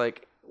he's just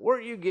like,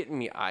 weren't you getting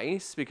me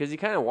ice? Because he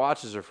kind of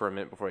watches her for a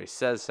minute before he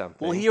says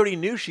something. Well, he already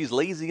knew she's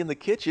lazy in the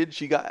kitchen.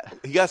 He got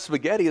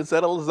spaghetti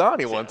instead of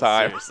lasagna one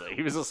time. Seriously.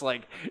 He was just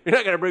like, you're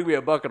not going to bring me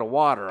a bucket of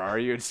water, are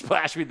you? And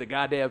splash me in the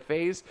goddamn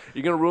face?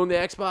 You're going to ruin the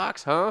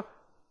Xbox, huh?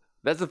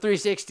 That's a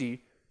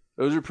 360.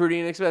 Those are pretty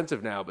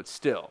inexpensive now, but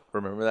still.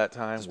 Remember that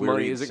time we were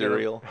eating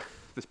cereal?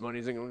 This money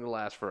isn't going to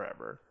last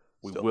forever.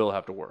 We will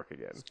have to work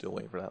again. Still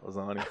waiting for that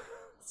lasagna.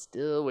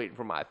 Still waiting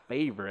for my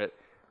favorite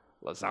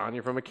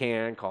lasagna from a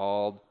can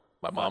called...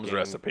 My mom's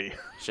recipe.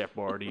 Chef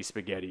Boyardee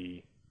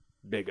spaghetti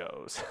Big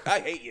O's. I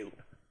hate you.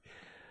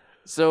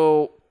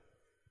 So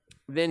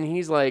then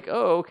he's like,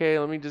 oh, okay,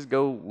 let me just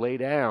go lay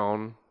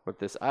down with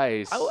this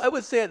ice. I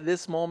would say at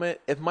this moment,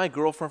 if my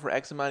girlfriend for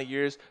X amount of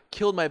years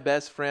killed my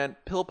best friend,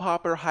 pill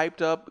popper,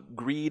 hyped up,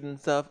 greed and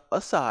stuff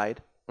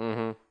aside,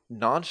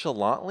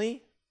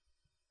 nonchalantly,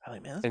 I'm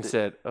like, man, and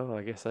said, oh,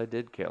 I guess I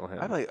did kill him.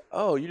 I'm like,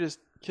 oh, you just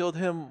killed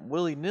him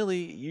willy-nilly.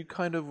 You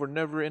kind of were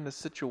never in a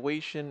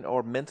situation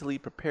or mentally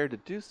prepared to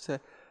do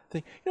something.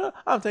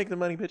 I'm taking the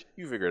money, bitch.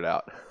 You figure it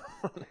out.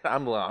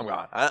 I'm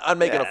gone. I'm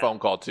making a phone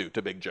call, too,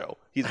 to Big Joe.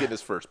 He's getting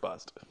his first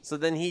bust. So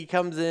then he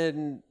comes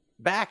in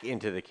back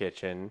into the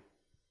kitchen,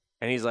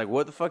 and he's like,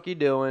 what the fuck you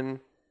doing?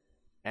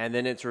 And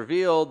then it's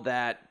revealed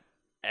that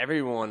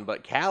everyone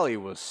but Callie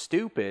was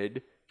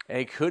stupid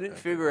and couldn't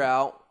figure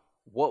out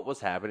what was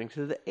happening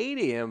to the 8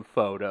 a.m.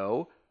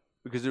 photo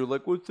because they were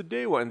like, what's the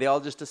day one? And they all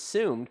just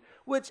assumed,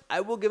 which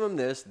I will give them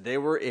this, they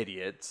were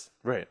idiots.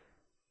 Right.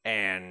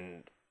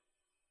 And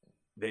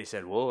they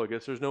said, well, I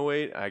guess there's no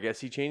way. I guess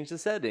he changed the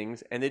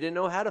settings, and they didn't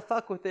know how to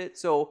fuck with it,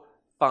 so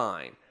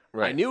fine.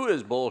 Right. I knew it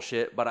was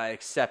bullshit, but I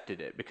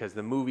accepted it because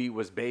the movie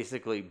was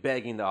basically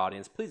begging the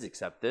audience, please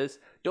accept this.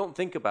 Don't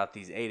think about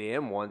these 8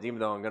 a.m. ones, even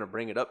though I'm going to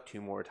bring it up 2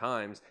 more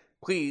times.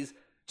 Please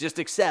Just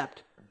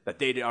accept that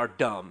they are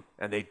dumb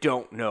and they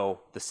don't know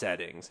the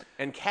settings.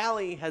 And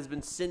Callie has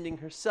been sending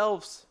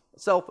herself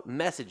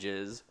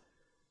messages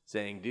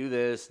saying, do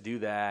this, do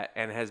that,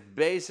 and has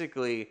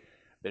basically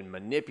been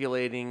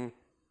manipulating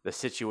the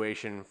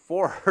situation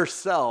for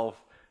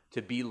herself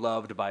to be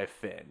loved by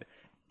Finn.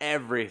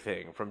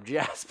 Everything from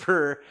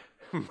Jasper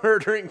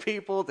murdering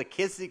people to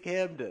kissing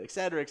him to et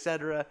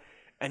cetera,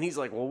 and he's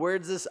like, well,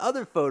 where'd this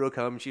other photo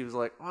come? She was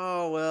like,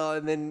 oh, well,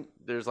 and then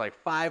there's like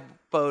 5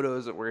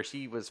 photos where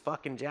she was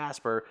fucking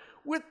Jasper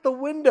with the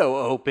window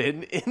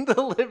open in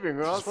the living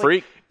room. I was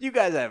Freak. like, you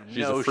guys have She's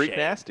no a freak shame.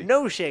 nasty.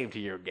 No shame to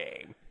your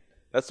game.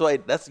 That's why.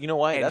 You know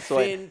why. And That's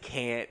why. Finn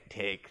can't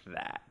take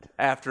that.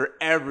 After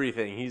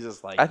everything, he's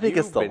just like, I think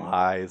it's "You've the been-"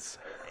 lies.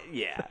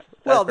 Yeah.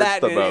 Well, hurts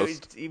that the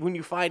most. when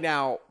you find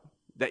out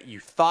that you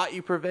thought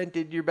you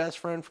prevented your best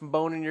friend from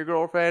boning your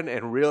girlfriend,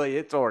 and really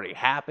it's already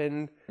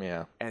happened.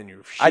 Yeah. And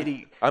your I'm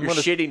gonna-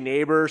 shitty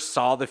neighbor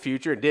saw the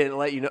future and didn't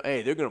let you know.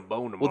 Hey, they're gonna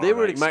bone tomorrow. Well, they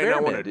were an night. You might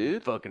not wanna experiment,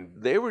 dude. Fucking.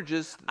 They were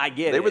just. I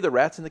get They it. were the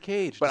rats in the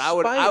cage. But I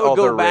despite would all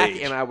go their back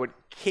rage. and I would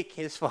kick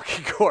his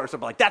fucking corpse. I'd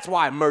be like, that's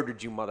why I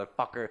murdered you,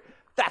 motherfucker.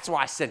 That's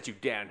why I sent you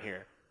down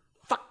here.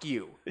 Fuck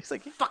you. It's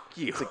like, Fuck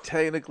you. it's like,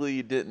 technically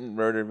you didn't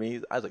murder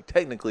me. I was like,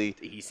 technically,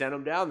 He sent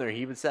him down there. He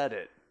even said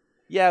it.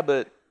 yeah,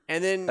 but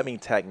And then I mean,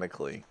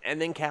 technically,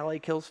 and then Callie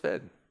kills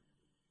Finn.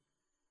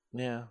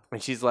 yeah.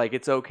 And she's like,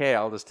 it's okay.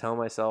 I'll just tell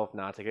myself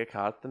not to get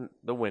caught at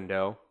the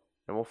window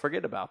and we'll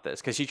forget about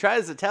this. Because she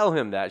tries to tell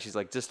him that. She's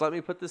like, just let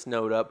me put this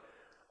note up.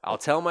 I'll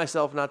tell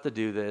myself not to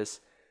do this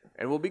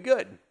and we'll be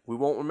good. We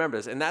won't remember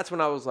this. And that's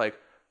when I was like,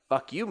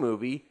 fuck you,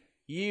 movie.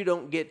 You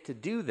don't get to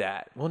do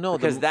that. Well, no,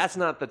 because that's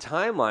not the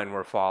timeline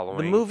we're following.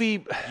 The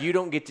movie, You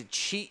don't get to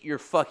cheat your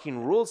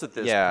fucking rules at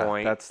this yeah,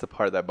 point. that's the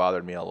part that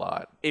bothered me a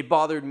lot. It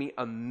bothered me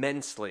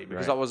immensely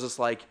because Right. I was just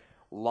like,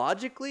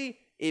 logically,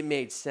 it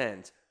made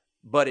sense,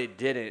 but it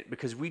didn't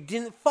because we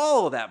didn't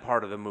follow that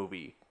part of the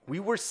movie.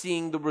 We were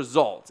seeing the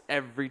results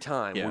every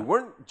time. Yeah. We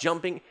weren't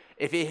jumping.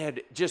 If it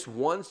had just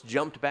once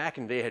jumped back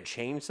and they had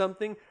changed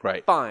something,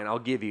 Right. fine, I'll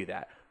give you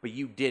that. But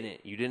you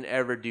didn't. You didn't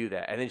ever do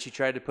that. And then she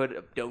tried to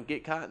put, don't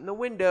get caught in the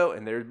window.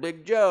 And there's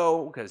Big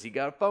Joe because he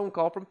got a phone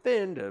call from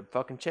Finn to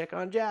fucking check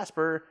on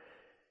Jasper.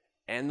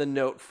 And the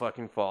note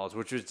fucking falls,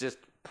 which was just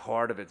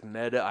part of its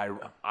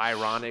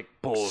ironic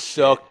bullshit.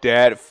 Suck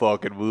that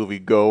fucking movie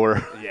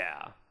goer. Yeah.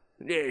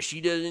 Yeah, she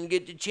doesn't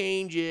get to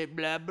change it,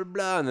 blah, blah,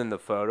 blah. And then the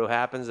photo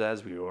happens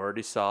as we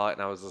already saw it.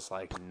 And I was just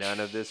like, none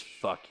of this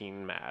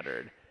fucking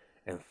mattered.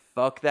 And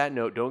fuck that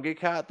note. Don't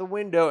get caught at the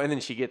window. And then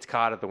she gets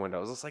caught at the window.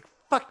 I was just like,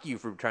 fuck you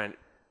for trying to.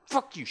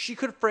 Fuck you. She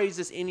could have phrased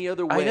this any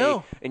other way. I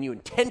know. And you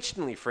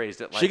intentionally phrased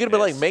it like She could have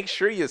been like, this. make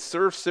sure you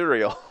serve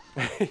cereal.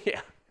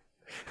 Yeah.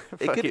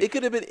 It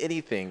could have been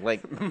anything.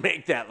 Like,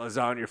 Make that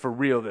lasagna for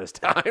real this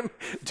time.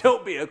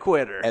 Don't be a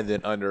quitter. and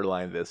then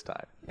underline this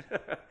time.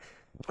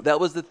 That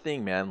was the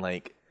thing, man.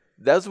 Like,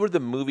 that's where the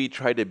movie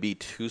tried to be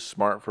too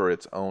smart for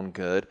its own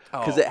good.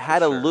 Because Oh, it had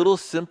for a sure. little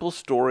simple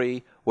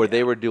story where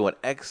they were doing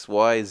X,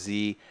 Y,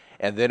 Z,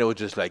 and then it was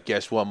just like,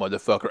 guess what,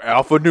 motherfucker?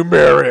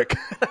 Alphanumeric.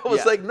 I was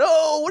Yeah. like,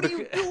 no, what are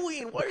you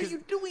doing? Why are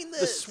you doing The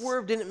this?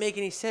 swerve didn't make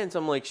any sense.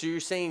 I'm like, so you're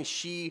saying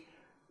she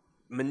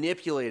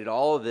manipulated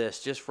all of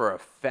this just for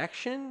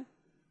affection?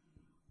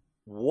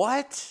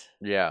 What?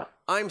 Yeah.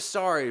 I'm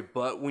sorry,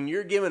 but when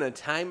you're given a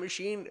time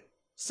machine,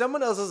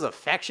 someone else's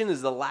affection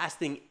is the last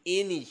thing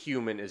any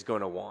human is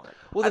going to want.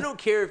 Well, I don't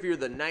care if you're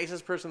the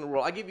nicest person in the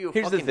world. I give you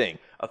Here's the thing.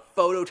 a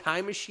photo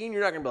time machine.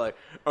 You're not going to be like,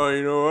 oh,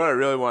 you know what? I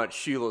really want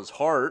Sheila's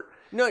heart.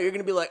 No, you're going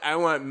to be like, I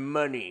want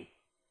money.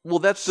 Well,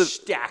 that's the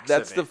Stacks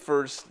that's of the it.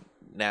 first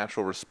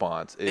natural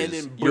response is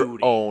then your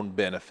booty. own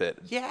benefit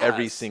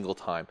every Yes. single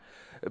time.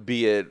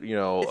 Be it, you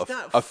know, It's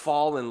not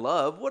fall in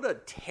love. What a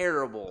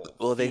terrible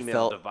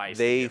female device.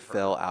 to they give her.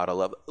 fell out of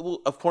love.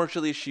 Well,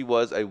 unfortunately, she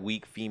was a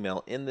weak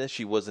female in this.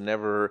 She was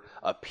never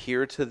a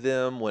peer to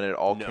them when it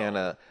all No. kind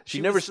of. She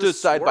was never the stood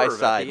side by swerve at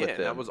side the with end.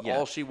 them. That was Yeah.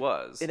 all she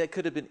was. And it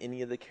could have been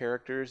any of the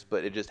characters,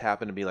 but it just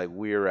happened to be like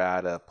we're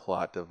out of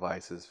plot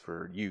devices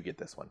for you. Get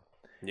this one.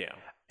 Yeah.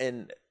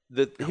 And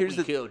here's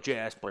the kill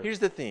Jasper. Here's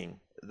the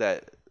thing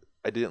that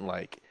I didn't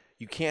like.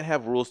 You can't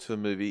have rules to a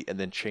movie and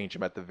then change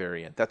them at the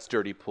very end. That's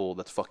dirty pool.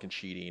 That's fucking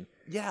cheating.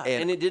 Yeah,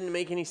 And- and it didn't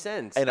make any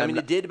sense. and I I'm mean,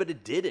 not- it did, but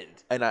it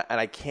didn't. And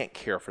I can't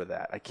care for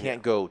that. I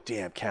can't go,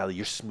 damn, Callie,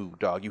 you're smooth,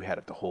 dog. You had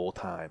it the whole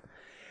time.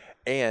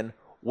 And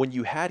when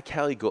you had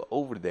Callie go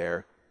over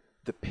there,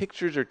 the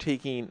pictures are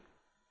taking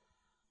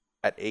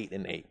at 8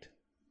 and 8.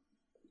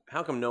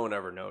 How come no one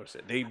ever noticed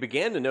it? They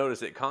began to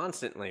notice it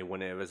constantly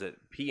when it was at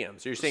PM.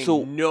 So you're saying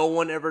So- no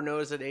one ever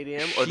noticed at 8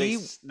 a.m. Or She-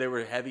 they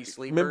were heavy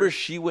sleepers? Remember,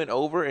 she went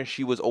over and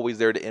she was always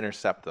there to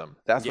intercept them.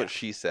 That's Yeah. what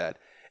she said.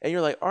 And you're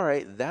like, all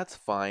right, that's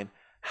fine.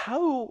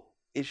 How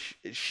is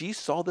she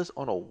saw this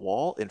on a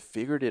wall and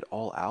figured it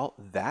all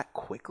out that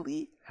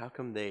quickly? How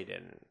come they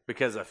didn't?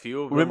 Because a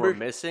few of them Remember, were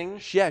missing.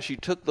 Yeah, she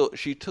took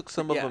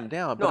some of Yeah. them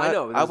down. No, But I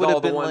know. It I was would all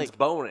have the been ones like,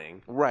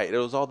 boning. right. It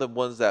was all the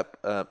ones that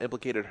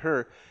implicated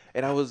her,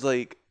 and I was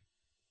like,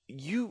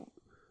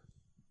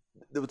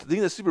 the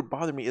thing that super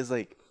bothered me is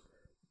like,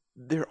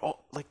 they're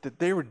all like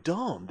they were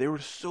dumb. They were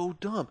so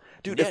dumb,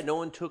 dude. Yeah, no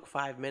one took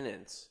 5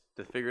 minutes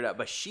to figure it out,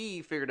 but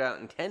she figured it out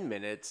in 10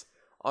 minutes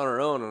on her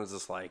own and was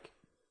just like,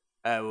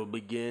 I will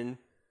begin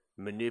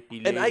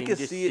manipulating and I could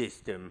the see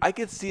system. I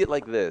could see it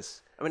like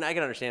this. I mean, I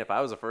can understand if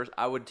I was the first,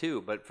 I would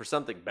too, but for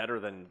something better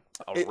than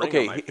a ring Okay,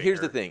 on my finger.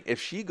 here's the thing.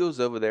 If she goes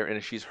over there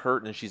and she's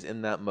hurt and she's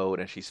in that mode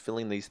and she's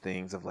feeling these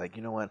things of like,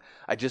 you know what,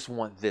 I just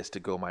want this to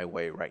go my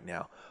way right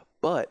now.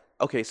 But,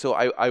 okay, so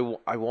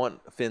I want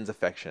Finn's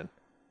affection.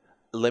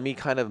 Let me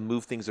kind of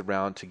move things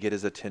around to get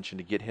his attention,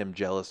 to get him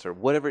jealous or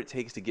whatever it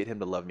takes to get him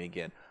to love me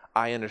again.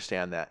 I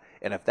understand that.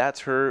 And if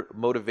that's her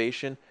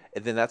motivation,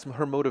 and then that's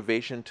her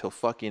motivation to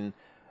fucking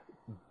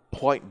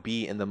point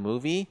B in the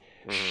movie,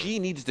 she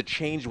needs to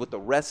change with the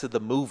rest of the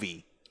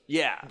movie.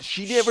 Yeah.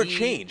 She never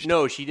changed.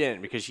 No, she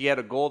didn't, because she had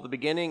a goal at the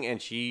beginning,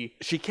 and she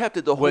kept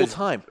it the whole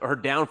time. Her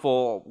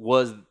downfall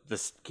was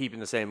keeping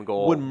the same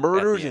goal. When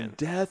murders at the and end.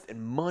 death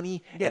and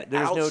money Yeah, and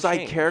there's no outside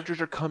change. characters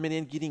are coming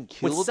in getting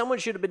killed. When someone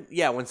should have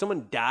been, when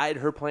someone died,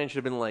 her plan should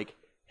have been like,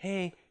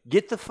 hey,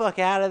 get the fuck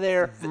out of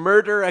there,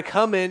 murder a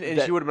coming,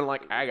 and she would have been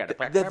like, I gotta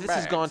pack my this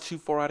has gone bags. too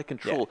far out of Yeah.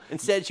 control.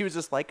 Instead, she was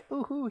just like,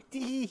 ooh,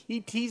 he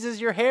teases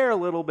your hair a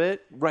little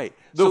bit. Right.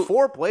 The So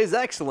foreplay is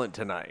excellent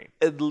tonight.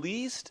 at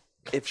least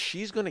if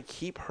she's going to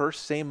keep her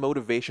same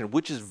motivation,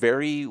 which is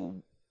very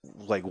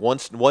like one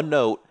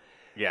note,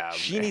 Yeah.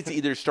 she needs to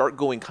either start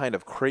going kind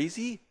of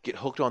crazy, get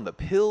hooked on the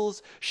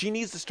pills. She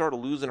needs to start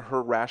losing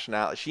her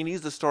rationality. She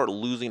needs to start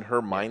losing her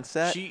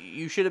mindset.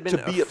 You should have been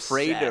to be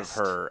afraid obsessed.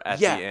 of her at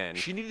Yeah, the end.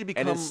 she needed to And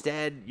become-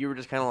 instead, you were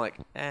just kind of like,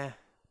 eh.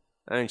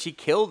 I mean, she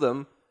killed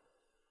him,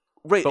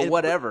 right, but and-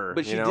 whatever.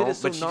 But she you know? did it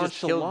so But she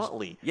just killed-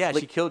 nonchalantly. Yeah, she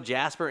Like, killed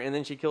Jasper and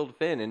then she killed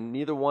Finn, and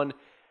neither one.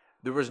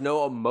 There was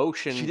no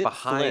emotion she didn't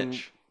behind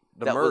flinch.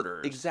 the That was-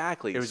 murders.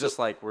 exactly. It was So- just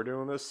like, we're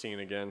doing this scene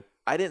again.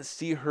 I didn't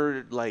see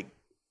her like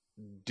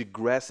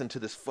digress into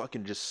this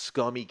fucking just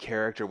scummy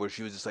character where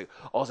she was just like,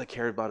 all I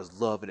cared about is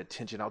love and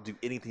attention. I'll do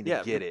anything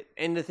to get it.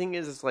 And the thing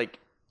is, it's like,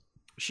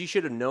 she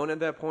should have known at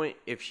that point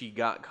if she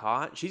got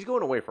caught, she's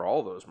going away for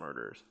all those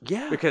murders.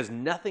 Yeah. Because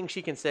nothing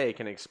she can say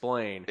can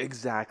explain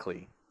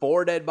Exactly.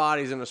 4 dead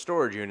bodies in a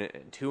storage unit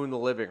and 2 in the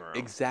living room.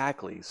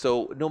 Exactly.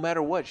 So no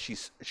matter what,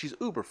 she's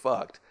uber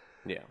fucked.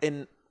 Yeah.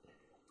 And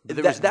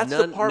There was that's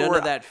none, the part none where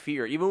of that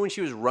fear. Even when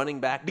she was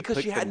running back to because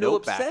pick she the had no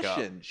note back up.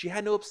 obsession. She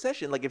had no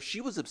obsession. Like if she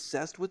was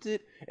obsessed with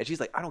it and she's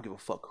like, I don't give a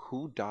fuck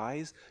who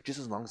dies, just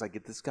as long as I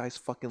get this guy's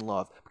fucking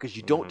love. Because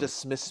you don't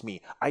dismiss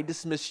me. I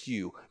dismiss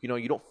you. You know,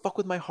 you don't fuck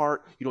with my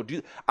heart. You don't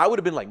do I would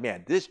have been like,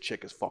 man, this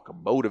chick is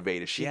fucking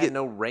motivated. She had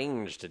no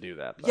range to do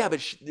that. Though. Yeah, but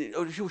she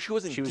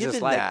wasn't she was given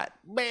just like, that.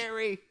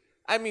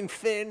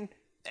 Finn.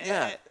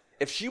 Yeah.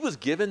 If she was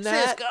given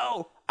that,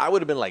 Cisco, I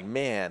would have been like,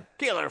 man,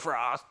 Killer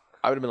Frost.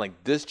 I would have been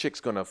like, this chick's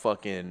gonna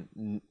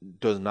fucking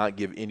does not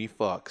give any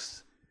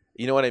fucks.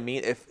 You know what I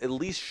mean? If at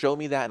least show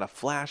me that in a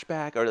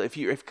flashback, or if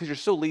because you're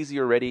so lazy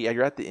already, and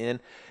you're at the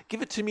end,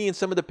 give it to me in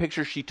some of the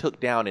pictures she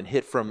took down and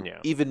hit from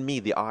even me,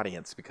 the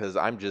audience, because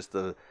I'm just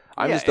a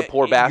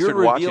poor bastard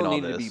your watching reveal all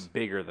needed this. to be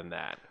bigger than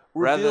that.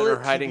 Reveal Rather it than her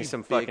to hiding be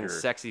some bigger. fucking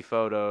sexy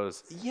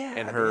photos Yeah,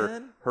 and her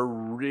man. her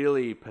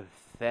really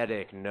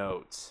pathetic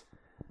notes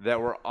that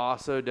were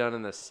also done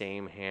in the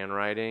same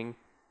handwriting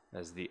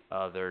as the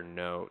other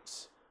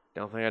notes.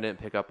 Don't think I didn't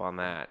pick up on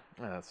that.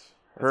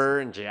 Her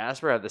and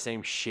Jasper have the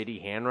same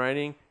shitty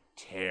handwriting.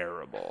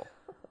 Terrible.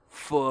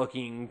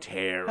 Fucking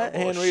terrible.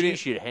 Handwriting- She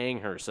should hang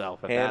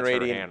herself if that's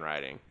her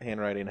handwriting.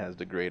 Handwriting has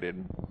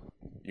degraded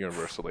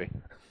universally.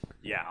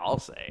 Yeah, I'll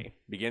say.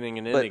 Beginning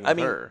and But ending I with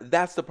mean, her.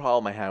 that's the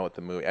problem I had with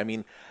the movie. I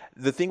mean,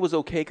 the thing was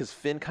okay because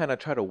Finn kind of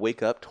tried to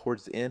wake up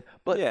towards the end,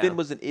 but Yeah. Finn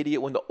was an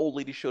idiot when the old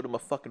lady showed him a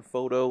fucking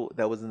photo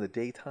that was in the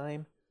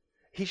daytime.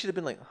 He should have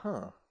been like,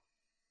 huh.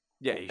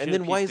 Yeah, he And should've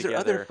then why pieced is there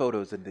other together-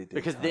 photos in the daytime?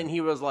 Because then he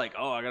was like,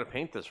 "Oh, I gotta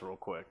paint this real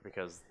quick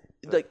because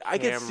the Like, I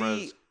could camera's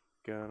see-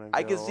 gonna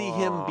I could go see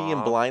him being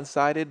off."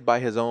 blindsided by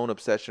his own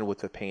obsession with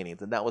the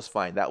paintings, and that was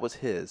fine. That was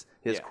his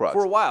Yeah, crux.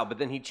 for a while, but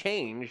then he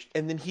changed.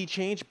 And then he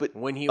changed, but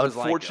When he was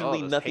like, unfortunately,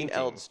 "Oh, this nothing painting."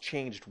 else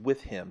changed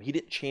with him. He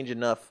didn't change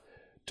enough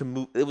to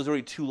move. It was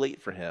already too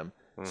late for him.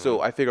 Mm-hmm.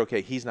 So I figured,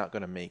 okay, he's not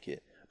going to make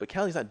it. But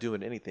Callie's not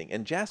doing anything.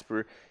 And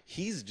Jasper,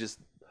 he's just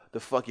the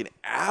fucking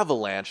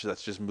avalanche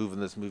that's just moving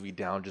this movie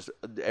down just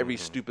every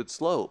Mm-hmm. stupid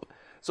slope.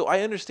 So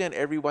I understand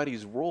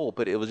everybody's role,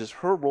 but it was just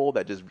her role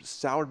that just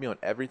soured me on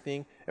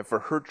everything. And for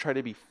her to try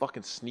to be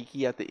fucking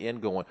sneaky at the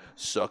end, going,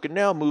 suck it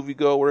now,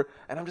 moviegoer.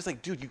 And I'm just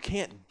like, dude, you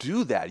can't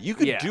do that. You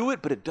could Yeah. do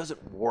it, but it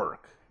doesn't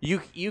work. You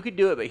could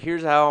do it, but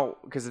here's how.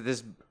 Because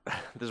this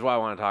is why I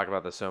want to talk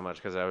about this so much.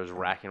 Because I was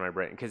racking my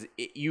brain. Because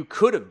you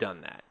could have done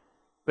that,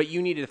 but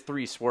you needed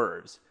 3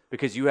 swerves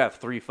because you have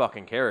 3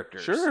 fucking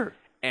characters. Sure.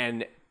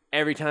 And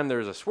every time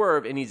there's a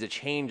swerve, it needs to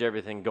change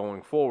everything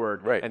going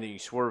forward. Right. And then you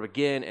swerve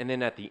again, and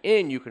then at the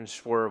end you can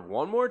swerve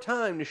one more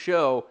time to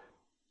show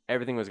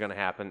everything was going to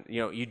happen.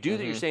 You know, you do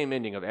your same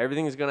ending of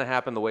everything is going to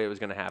happen the way it was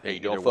going to happen. Hey, you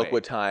don't either fuck way.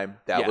 with time.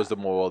 That Yeah. was the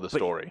moral of the But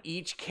story.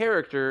 each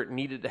character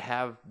needed to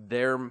have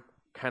their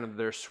kind of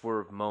their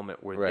swerve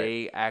moment where Right.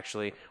 it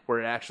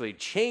actually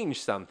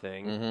changed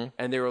something,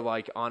 and they were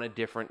like on a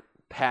different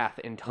path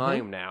in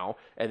time now,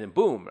 and then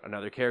boom,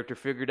 another character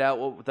figured out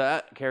what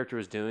that character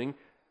was doing,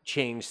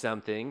 changed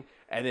something,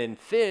 and then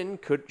Finn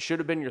should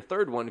have been your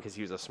third one because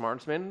he was the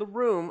smartest man in the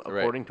room,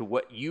 according to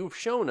what you've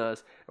shown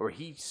us, where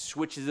he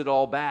switches it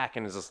all back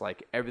and is just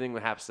like everything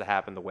has to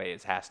happen the way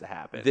it has to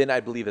happen. Then I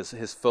believe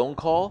his phone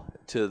call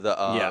to the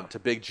to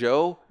Big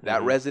Joe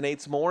that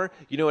resonates more.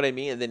 You know what I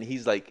mean? And then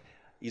he's like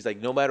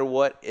no matter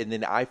what. And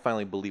then I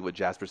finally believe what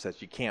Jasper says.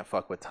 You can't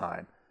fuck with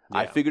time. Yeah.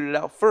 I figured it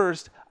out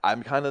first.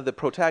 I'm kind of the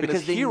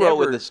protagonist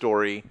hero in the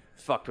story.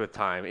 Fucked with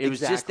time. It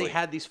was just they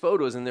had these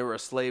photos and they were a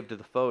slave to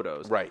the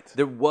photos. Right.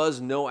 There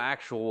was no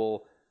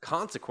actual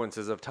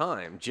consequences of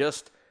time.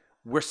 Just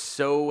we're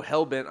so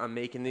hell-bent on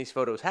making these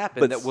photos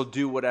happen that we'll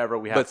do whatever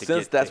we have to get. But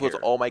since that's what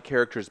all my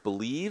characters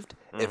believed,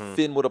 if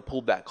Finn would have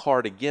pulled that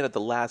card again at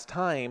the last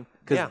time,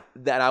 because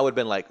then I would have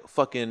been like,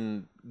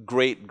 fucking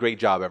great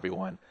job,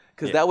 everyone.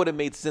 Because that would have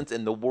made sense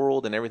in the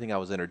world and everything I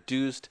was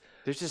introduced.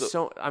 There's just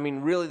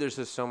really, there's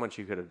just so much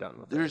you could have done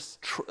with this.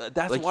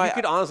 That's like, why you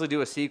could honestly do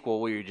a sequel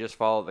where you just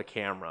follow the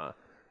camera.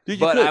 Dude,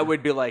 but I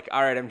would be like,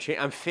 all right,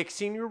 I'm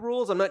fixing your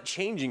rules. I'm not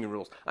changing your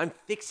rules. I'm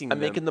fixing them.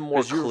 I'm making them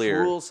more clear.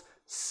 Your rules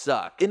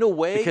suck in a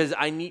way because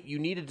you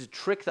needed to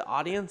trick the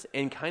audience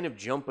and kind of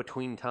jump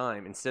between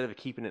time instead of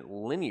keeping it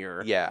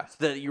linear. Yeah, so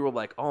that you were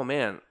like, oh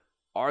man,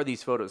 are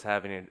these photos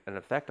having an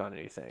effect on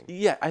anything?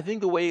 Yeah, I think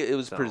the way it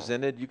was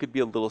presented, you could be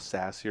a little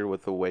sassier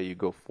with the way you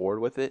go forward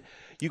with it.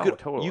 You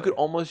could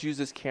almost use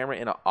this camera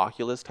in an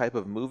Oculus type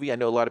of movie. I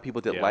know a lot of people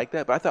didn't like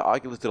that, but I thought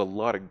Oculus did a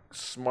lot of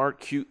smart,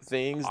 cute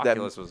things.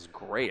 Oculus was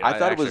great. I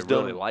thought it was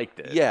done. Really liked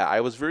it. Yeah, I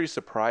was very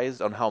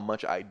surprised on how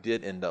much I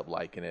did end up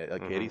liking it.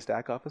 Like Katie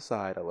Stackhoff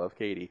aside, I love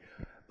Katie.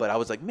 But I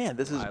was like, man,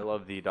 this is... I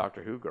love the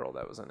Doctor Who girl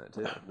that was in it,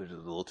 too. There's a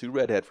little too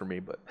redhead for me,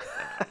 but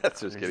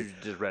that's just kidding.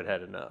 Just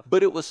redhead enough.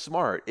 But it was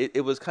smart.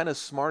 It was kind of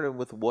smart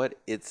with what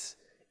its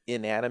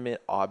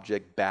inanimate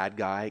object bad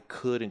guy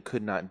could and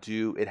could not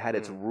do. It had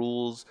its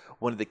rules.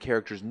 One of the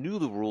characters knew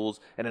the rules,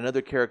 and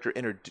another character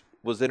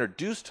was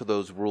introduced to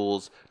those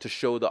rules to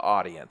show the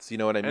audience. You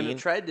know what I mean? And it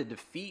tried to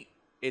defeat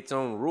its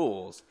own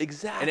rules.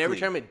 Exactly. And every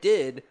time it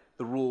did,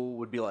 the rule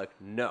would be like,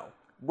 no.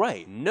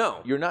 Right. No.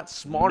 You're not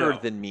smarter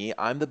than me.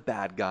 I'm the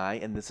bad guy,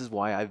 and this is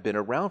why I've been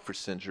around for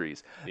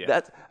centuries.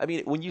 Yeah.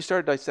 When you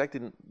start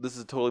dissecting, this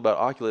is totally about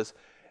Oculus,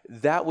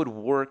 that would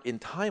work in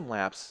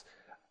time-lapse.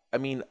 I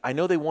mean, I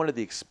know they wanted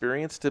the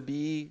experience to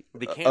be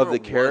of the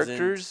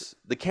characters.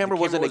 The camera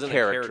wasn't a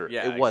character.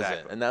 It wasn't.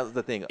 Exactly. And that was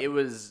the thing. It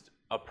was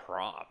a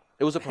prop.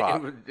 It was a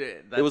prop.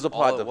 It was a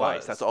plot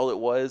device. That's all it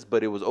was,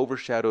 but it was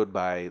overshadowed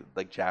by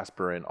like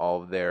Jasper and all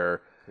of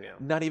their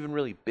not even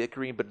really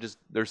bickering, but just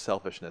their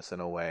selfishness in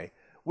a way.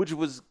 Which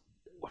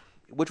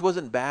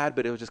wasn't bad,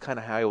 but it was just kind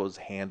of how it was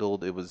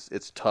handled.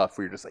 It's tough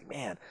where you're just like,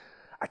 man,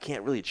 I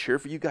can't really cheer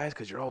for you guys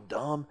because you're all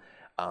dumb.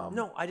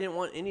 No, I didn't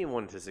want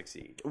anyone to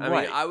succeed. I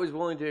mean, I was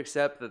willing to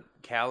accept that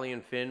Callie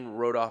and Finn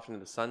rode off into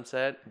the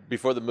sunset.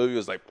 Before the movie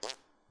was like...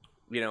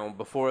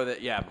 before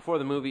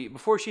the movie,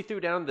 before she threw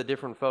down the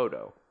different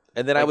photo.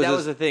 And then that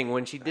was the thing.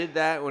 When she did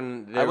that,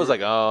 I was like,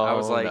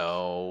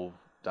 no,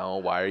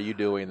 why are you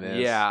doing this?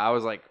 Yeah, I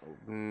was like,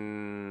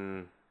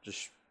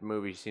 just...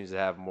 movie seems to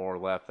have more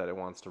left that it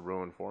wants to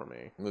ruin for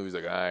me. The movie's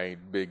like, I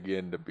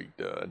begin to be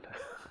done.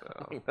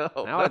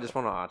 Now I just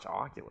want to watch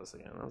Oculus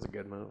again. That was a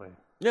good movie.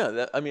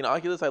 Yeah,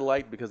 Oculus I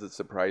liked because it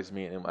surprised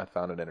me and I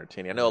found it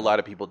entertaining. I know a lot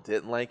of people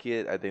didn't like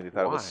it. I think they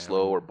thought it was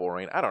slow or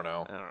boring. I don't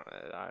know.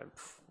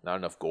 Not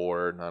enough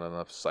gore, not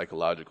enough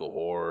psychological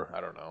horror. I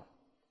don't know.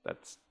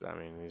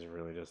 These are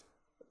really just...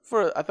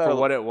 For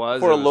what it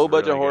was. For a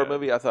low-budget horror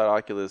movie, I thought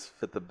Oculus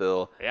fit the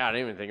bill. Yeah, I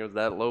didn't even think it was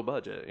that low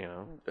budget,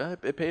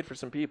 It paid for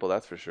some people,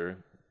 that's for sure.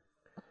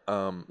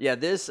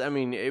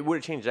 It would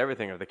have changed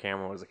everything if the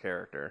camera was a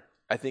character.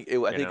 I think it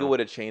would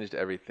have changed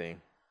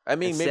everything. I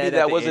mean, maybe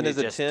that wasn't his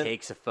intent. It just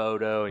takes a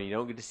photo and you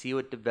don't get to see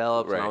what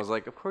develops. Right. And I was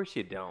like, of course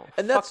you don't.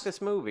 And fuck this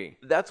movie.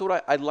 That's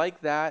what I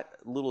like, that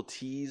little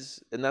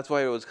tease, and that's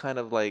why it was kind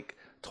of like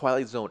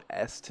Twilight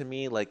Zone-esque to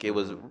me. Like it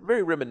was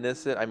very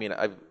reminiscent. I mean,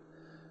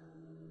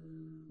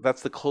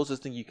 that's the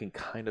closest thing you can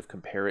kind of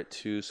compare it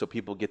to, so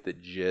people get the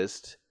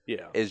gist.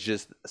 Yeah, is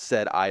just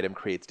said item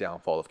creates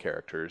downfall of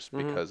characters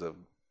because of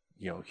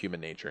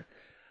human nature,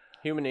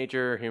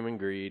 human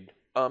greed.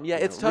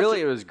 It's tough.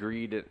 Really, it was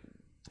greed.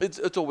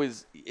 It's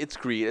always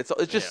greed. It's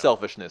just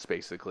selfishness,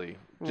 basically.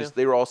 Just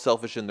they were all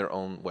selfish in their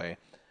own way.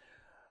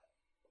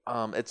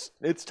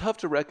 It's tough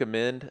to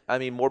recommend. I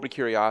mean, Morbid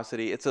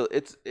Curiosity. It's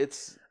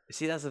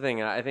See, that's the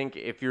thing. I think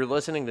if you're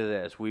listening to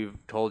this, we've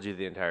told you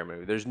the entire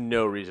movie. There's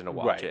no reason to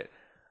watch it.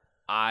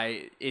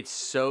 It's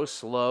so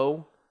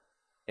slow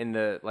in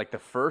the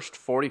first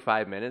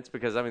 45 minutes,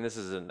 because this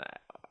is an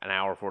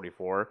hour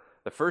 44.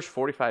 The first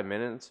 45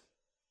 minutes,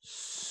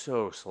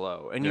 so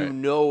slow, and you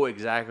know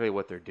exactly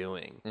what they're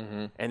doing,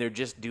 and they're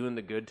just doing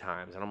the good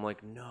times. And I'm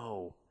like,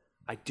 no,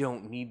 I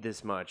don't need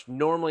this much.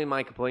 Normally,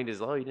 my complaint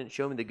is, oh, you didn't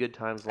show me the good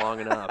times long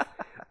enough.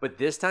 But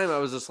this time, I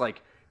was just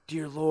like,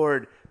 dear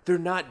Lord, they're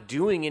not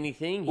doing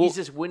anything. Well, He's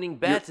just winning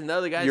bets, and the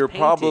other guy's your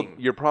painting.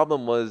 Your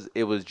problem was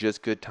it was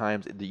just good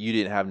times. You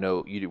didn't have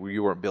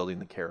you weren't building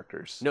the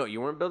characters. No,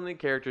 you weren't building the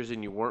characters,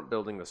 and you weren't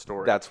building the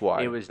story. That's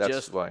why. It was That's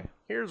just why.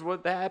 Here's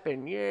what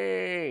happened.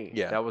 Yay!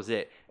 Yeah. That was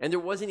it. And there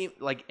wasn't even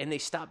and they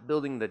stopped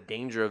building the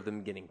danger of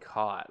them getting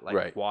caught, like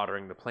Right.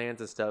 watering the plants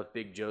and stuff.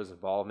 Big Joe's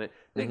involvement.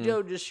 Big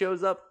Joe just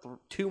shows up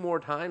 2 more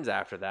times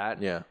after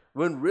that. Yeah.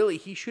 When really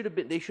they should have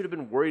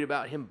been worried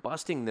about him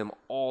busting them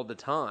all the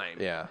time.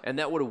 Yeah. And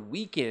that would have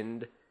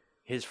weakened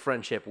his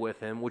friendship with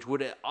him, which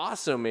would have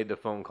also made the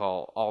phone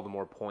call all the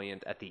more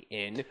poignant at the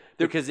end,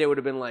 because they would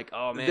have been like,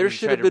 "Oh man, there he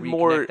should tried have to been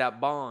more- reconnect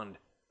that bond."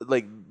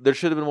 Like there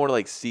should have been more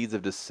like seeds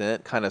of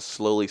dissent, kind of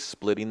slowly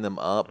splitting them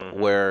up.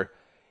 Where,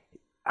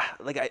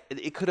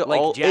 it could have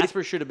Like all.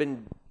 Jasper should have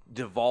been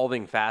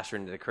devolving faster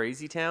into the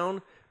crazy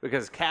town,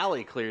 because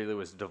Callie clearly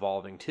was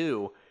devolving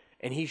too,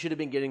 and he should have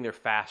been getting there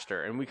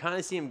faster. And we kind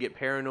of see him get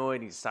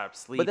paranoid. He stopped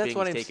sleeping. that's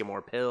what He's I'm taking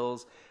more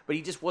pills, but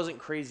he just wasn't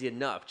crazy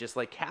enough. Just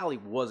like Callie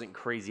wasn't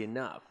crazy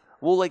enough.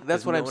 Well, like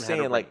that's 'Cause what no I'm one had a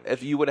saying. Like range.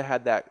 if you would have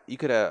had that, you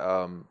could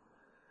have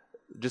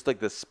just like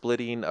the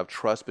splitting of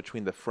trust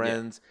between the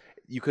friends.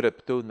 You could have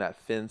thrown that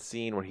Finn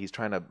scene where he's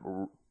trying to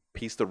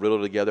piece the riddle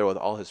together with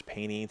all his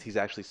paintings. He's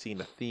actually seeing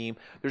a theme.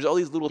 There's all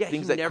these little Yeah,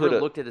 things he that never could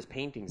have. looked at his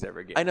paintings ever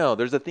again. I know.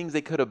 There's the things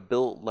they could have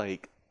built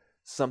like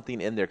something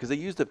in there because they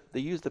used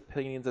the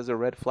paintings as a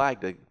red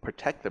flag to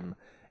protect them.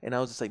 And I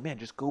was just like, man,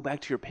 just go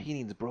back to your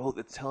paintings, bro.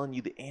 It's telling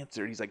you the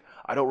answer. And he's like,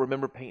 I don't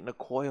remember painting a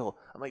coil.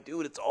 I'm like,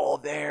 dude, it's all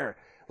there.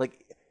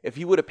 Like, if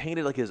he would have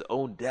painted like his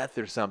own death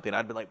or something,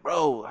 I'd be like,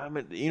 bro,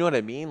 you know what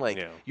I mean?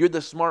 Like, you're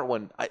the smart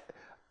one.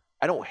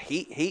 I don't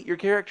hate your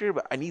character,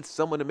 but I need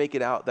someone to make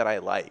it out that I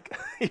like.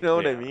 You know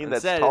what I mean?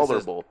 That's Instead, it's just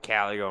tolerable.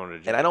 Callie going to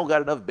jail. And I don't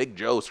got enough Big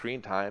Joe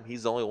screen time.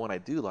 He's the only one I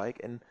do like.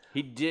 And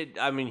He did.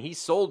 I mean, he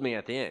sold me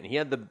at the end. He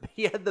had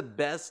the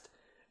best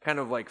kind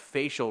of like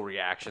facial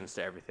reactions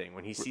to everything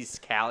when he sees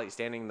Callie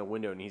standing in the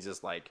window and he's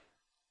just like,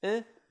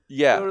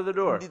 yeah, go to the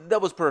door.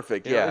 That was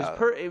perfect. You know,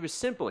 Yeah, it was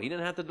simple. He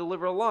didn't have to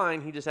deliver a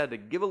line. He just had to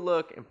give a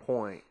look and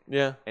point.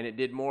 yeah. And it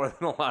did more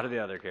than a lot of the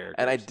other characters.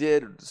 And I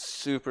did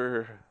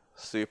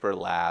super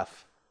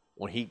laugh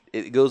when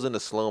it goes into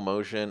slow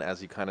motion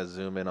as you kind of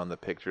zoom in on the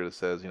picture that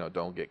says,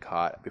 don't get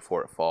caught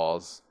before it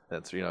falls.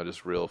 That's,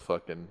 just real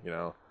fucking,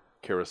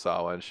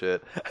 Kurosawa and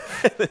shit.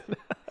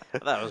 I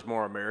thought it was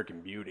more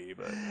American Beauty,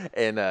 but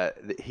And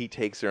he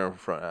takes her in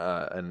front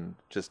and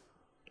just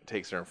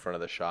takes her in front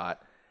of the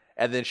shot.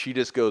 And then she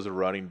just goes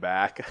running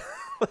back.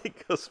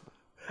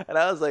 And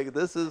I was like,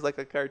 this is like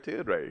a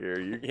cartoon right here.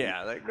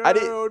 yeah, like I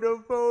didn't-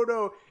 no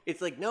photo.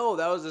 It's like, no,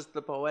 that was just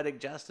the poetic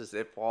justice.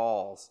 It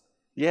falls.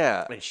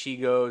 Yeah. And she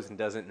goes and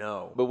doesn't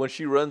know. But when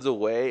she runs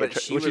away, But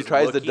she when she was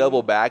tries to looking-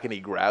 double back and he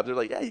grabs her,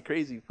 like, yeah, you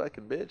crazy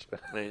fucking bitch.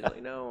 And he's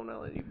like, no,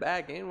 let you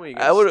back in. When you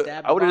I would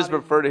stab have just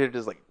body. preferred to hit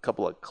just like a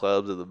couple of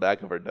clubs at the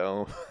back of her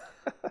dome.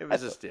 It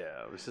was just, it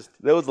was just.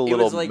 That was a it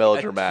little was like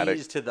melodramatic. A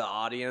tease to the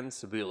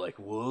audience to be like,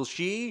 will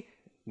she?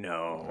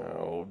 No.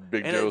 Oh,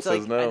 Big And Joe it's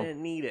says like, no. I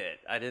didn't need it.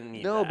 I didn't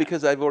need No, that.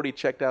 because I've already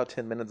checked out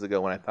 10 minutes ago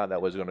when I thought that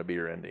was going to be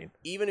your ending.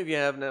 Even if you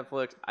have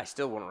Netflix, I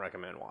still wouldn't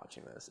recommend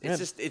watching this. It's Yeah.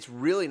 just, it's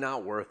really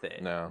not worth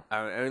it. No.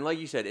 I mean, like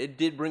you said, it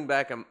did bring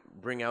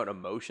out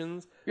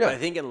emotions. Yeah. But I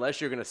think unless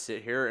you're going to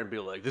sit here and be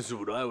like, this is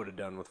what I would have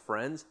done with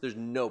friends, there's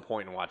no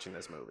point in watching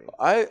this movie.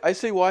 I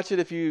say watch it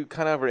if you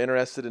kind of are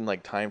interested in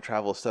like time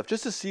travel stuff,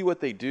 just to see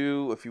what they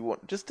do. If you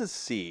want, just to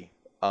see.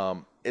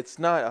 It's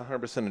not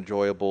 100%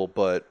 enjoyable,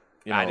 but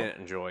I didn't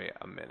enjoy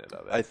a minute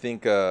of it. I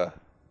think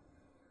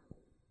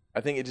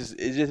it just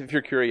if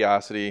your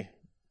curiosity,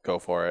 go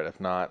for it. If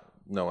not,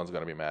 no one's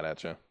gonna be mad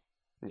at you.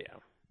 Yeah.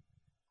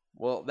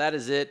 Well, that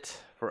is it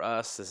for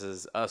us. This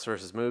is Us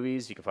Versus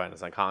Movies. You can find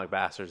us on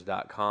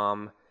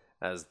comicbastards.com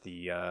as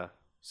the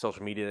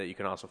social media that you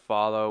can also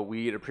follow.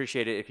 We'd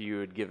appreciate it if you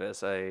would give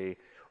us a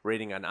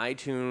rating on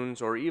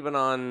iTunes or even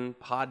on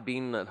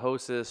Podbean that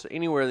hosts this, or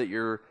anywhere that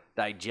you're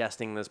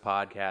digesting this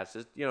podcast.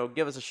 Just,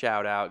 give us a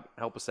shout out,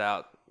 help us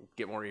out,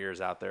 get more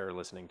ears out there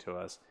listening to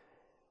us.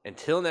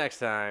 Until next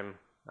time,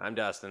 I'm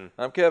Dustin.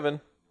 I'm Kevin.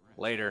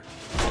 Later.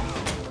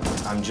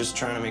 I'm just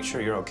trying to make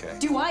sure you're okay.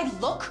 Do I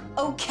look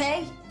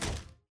okay?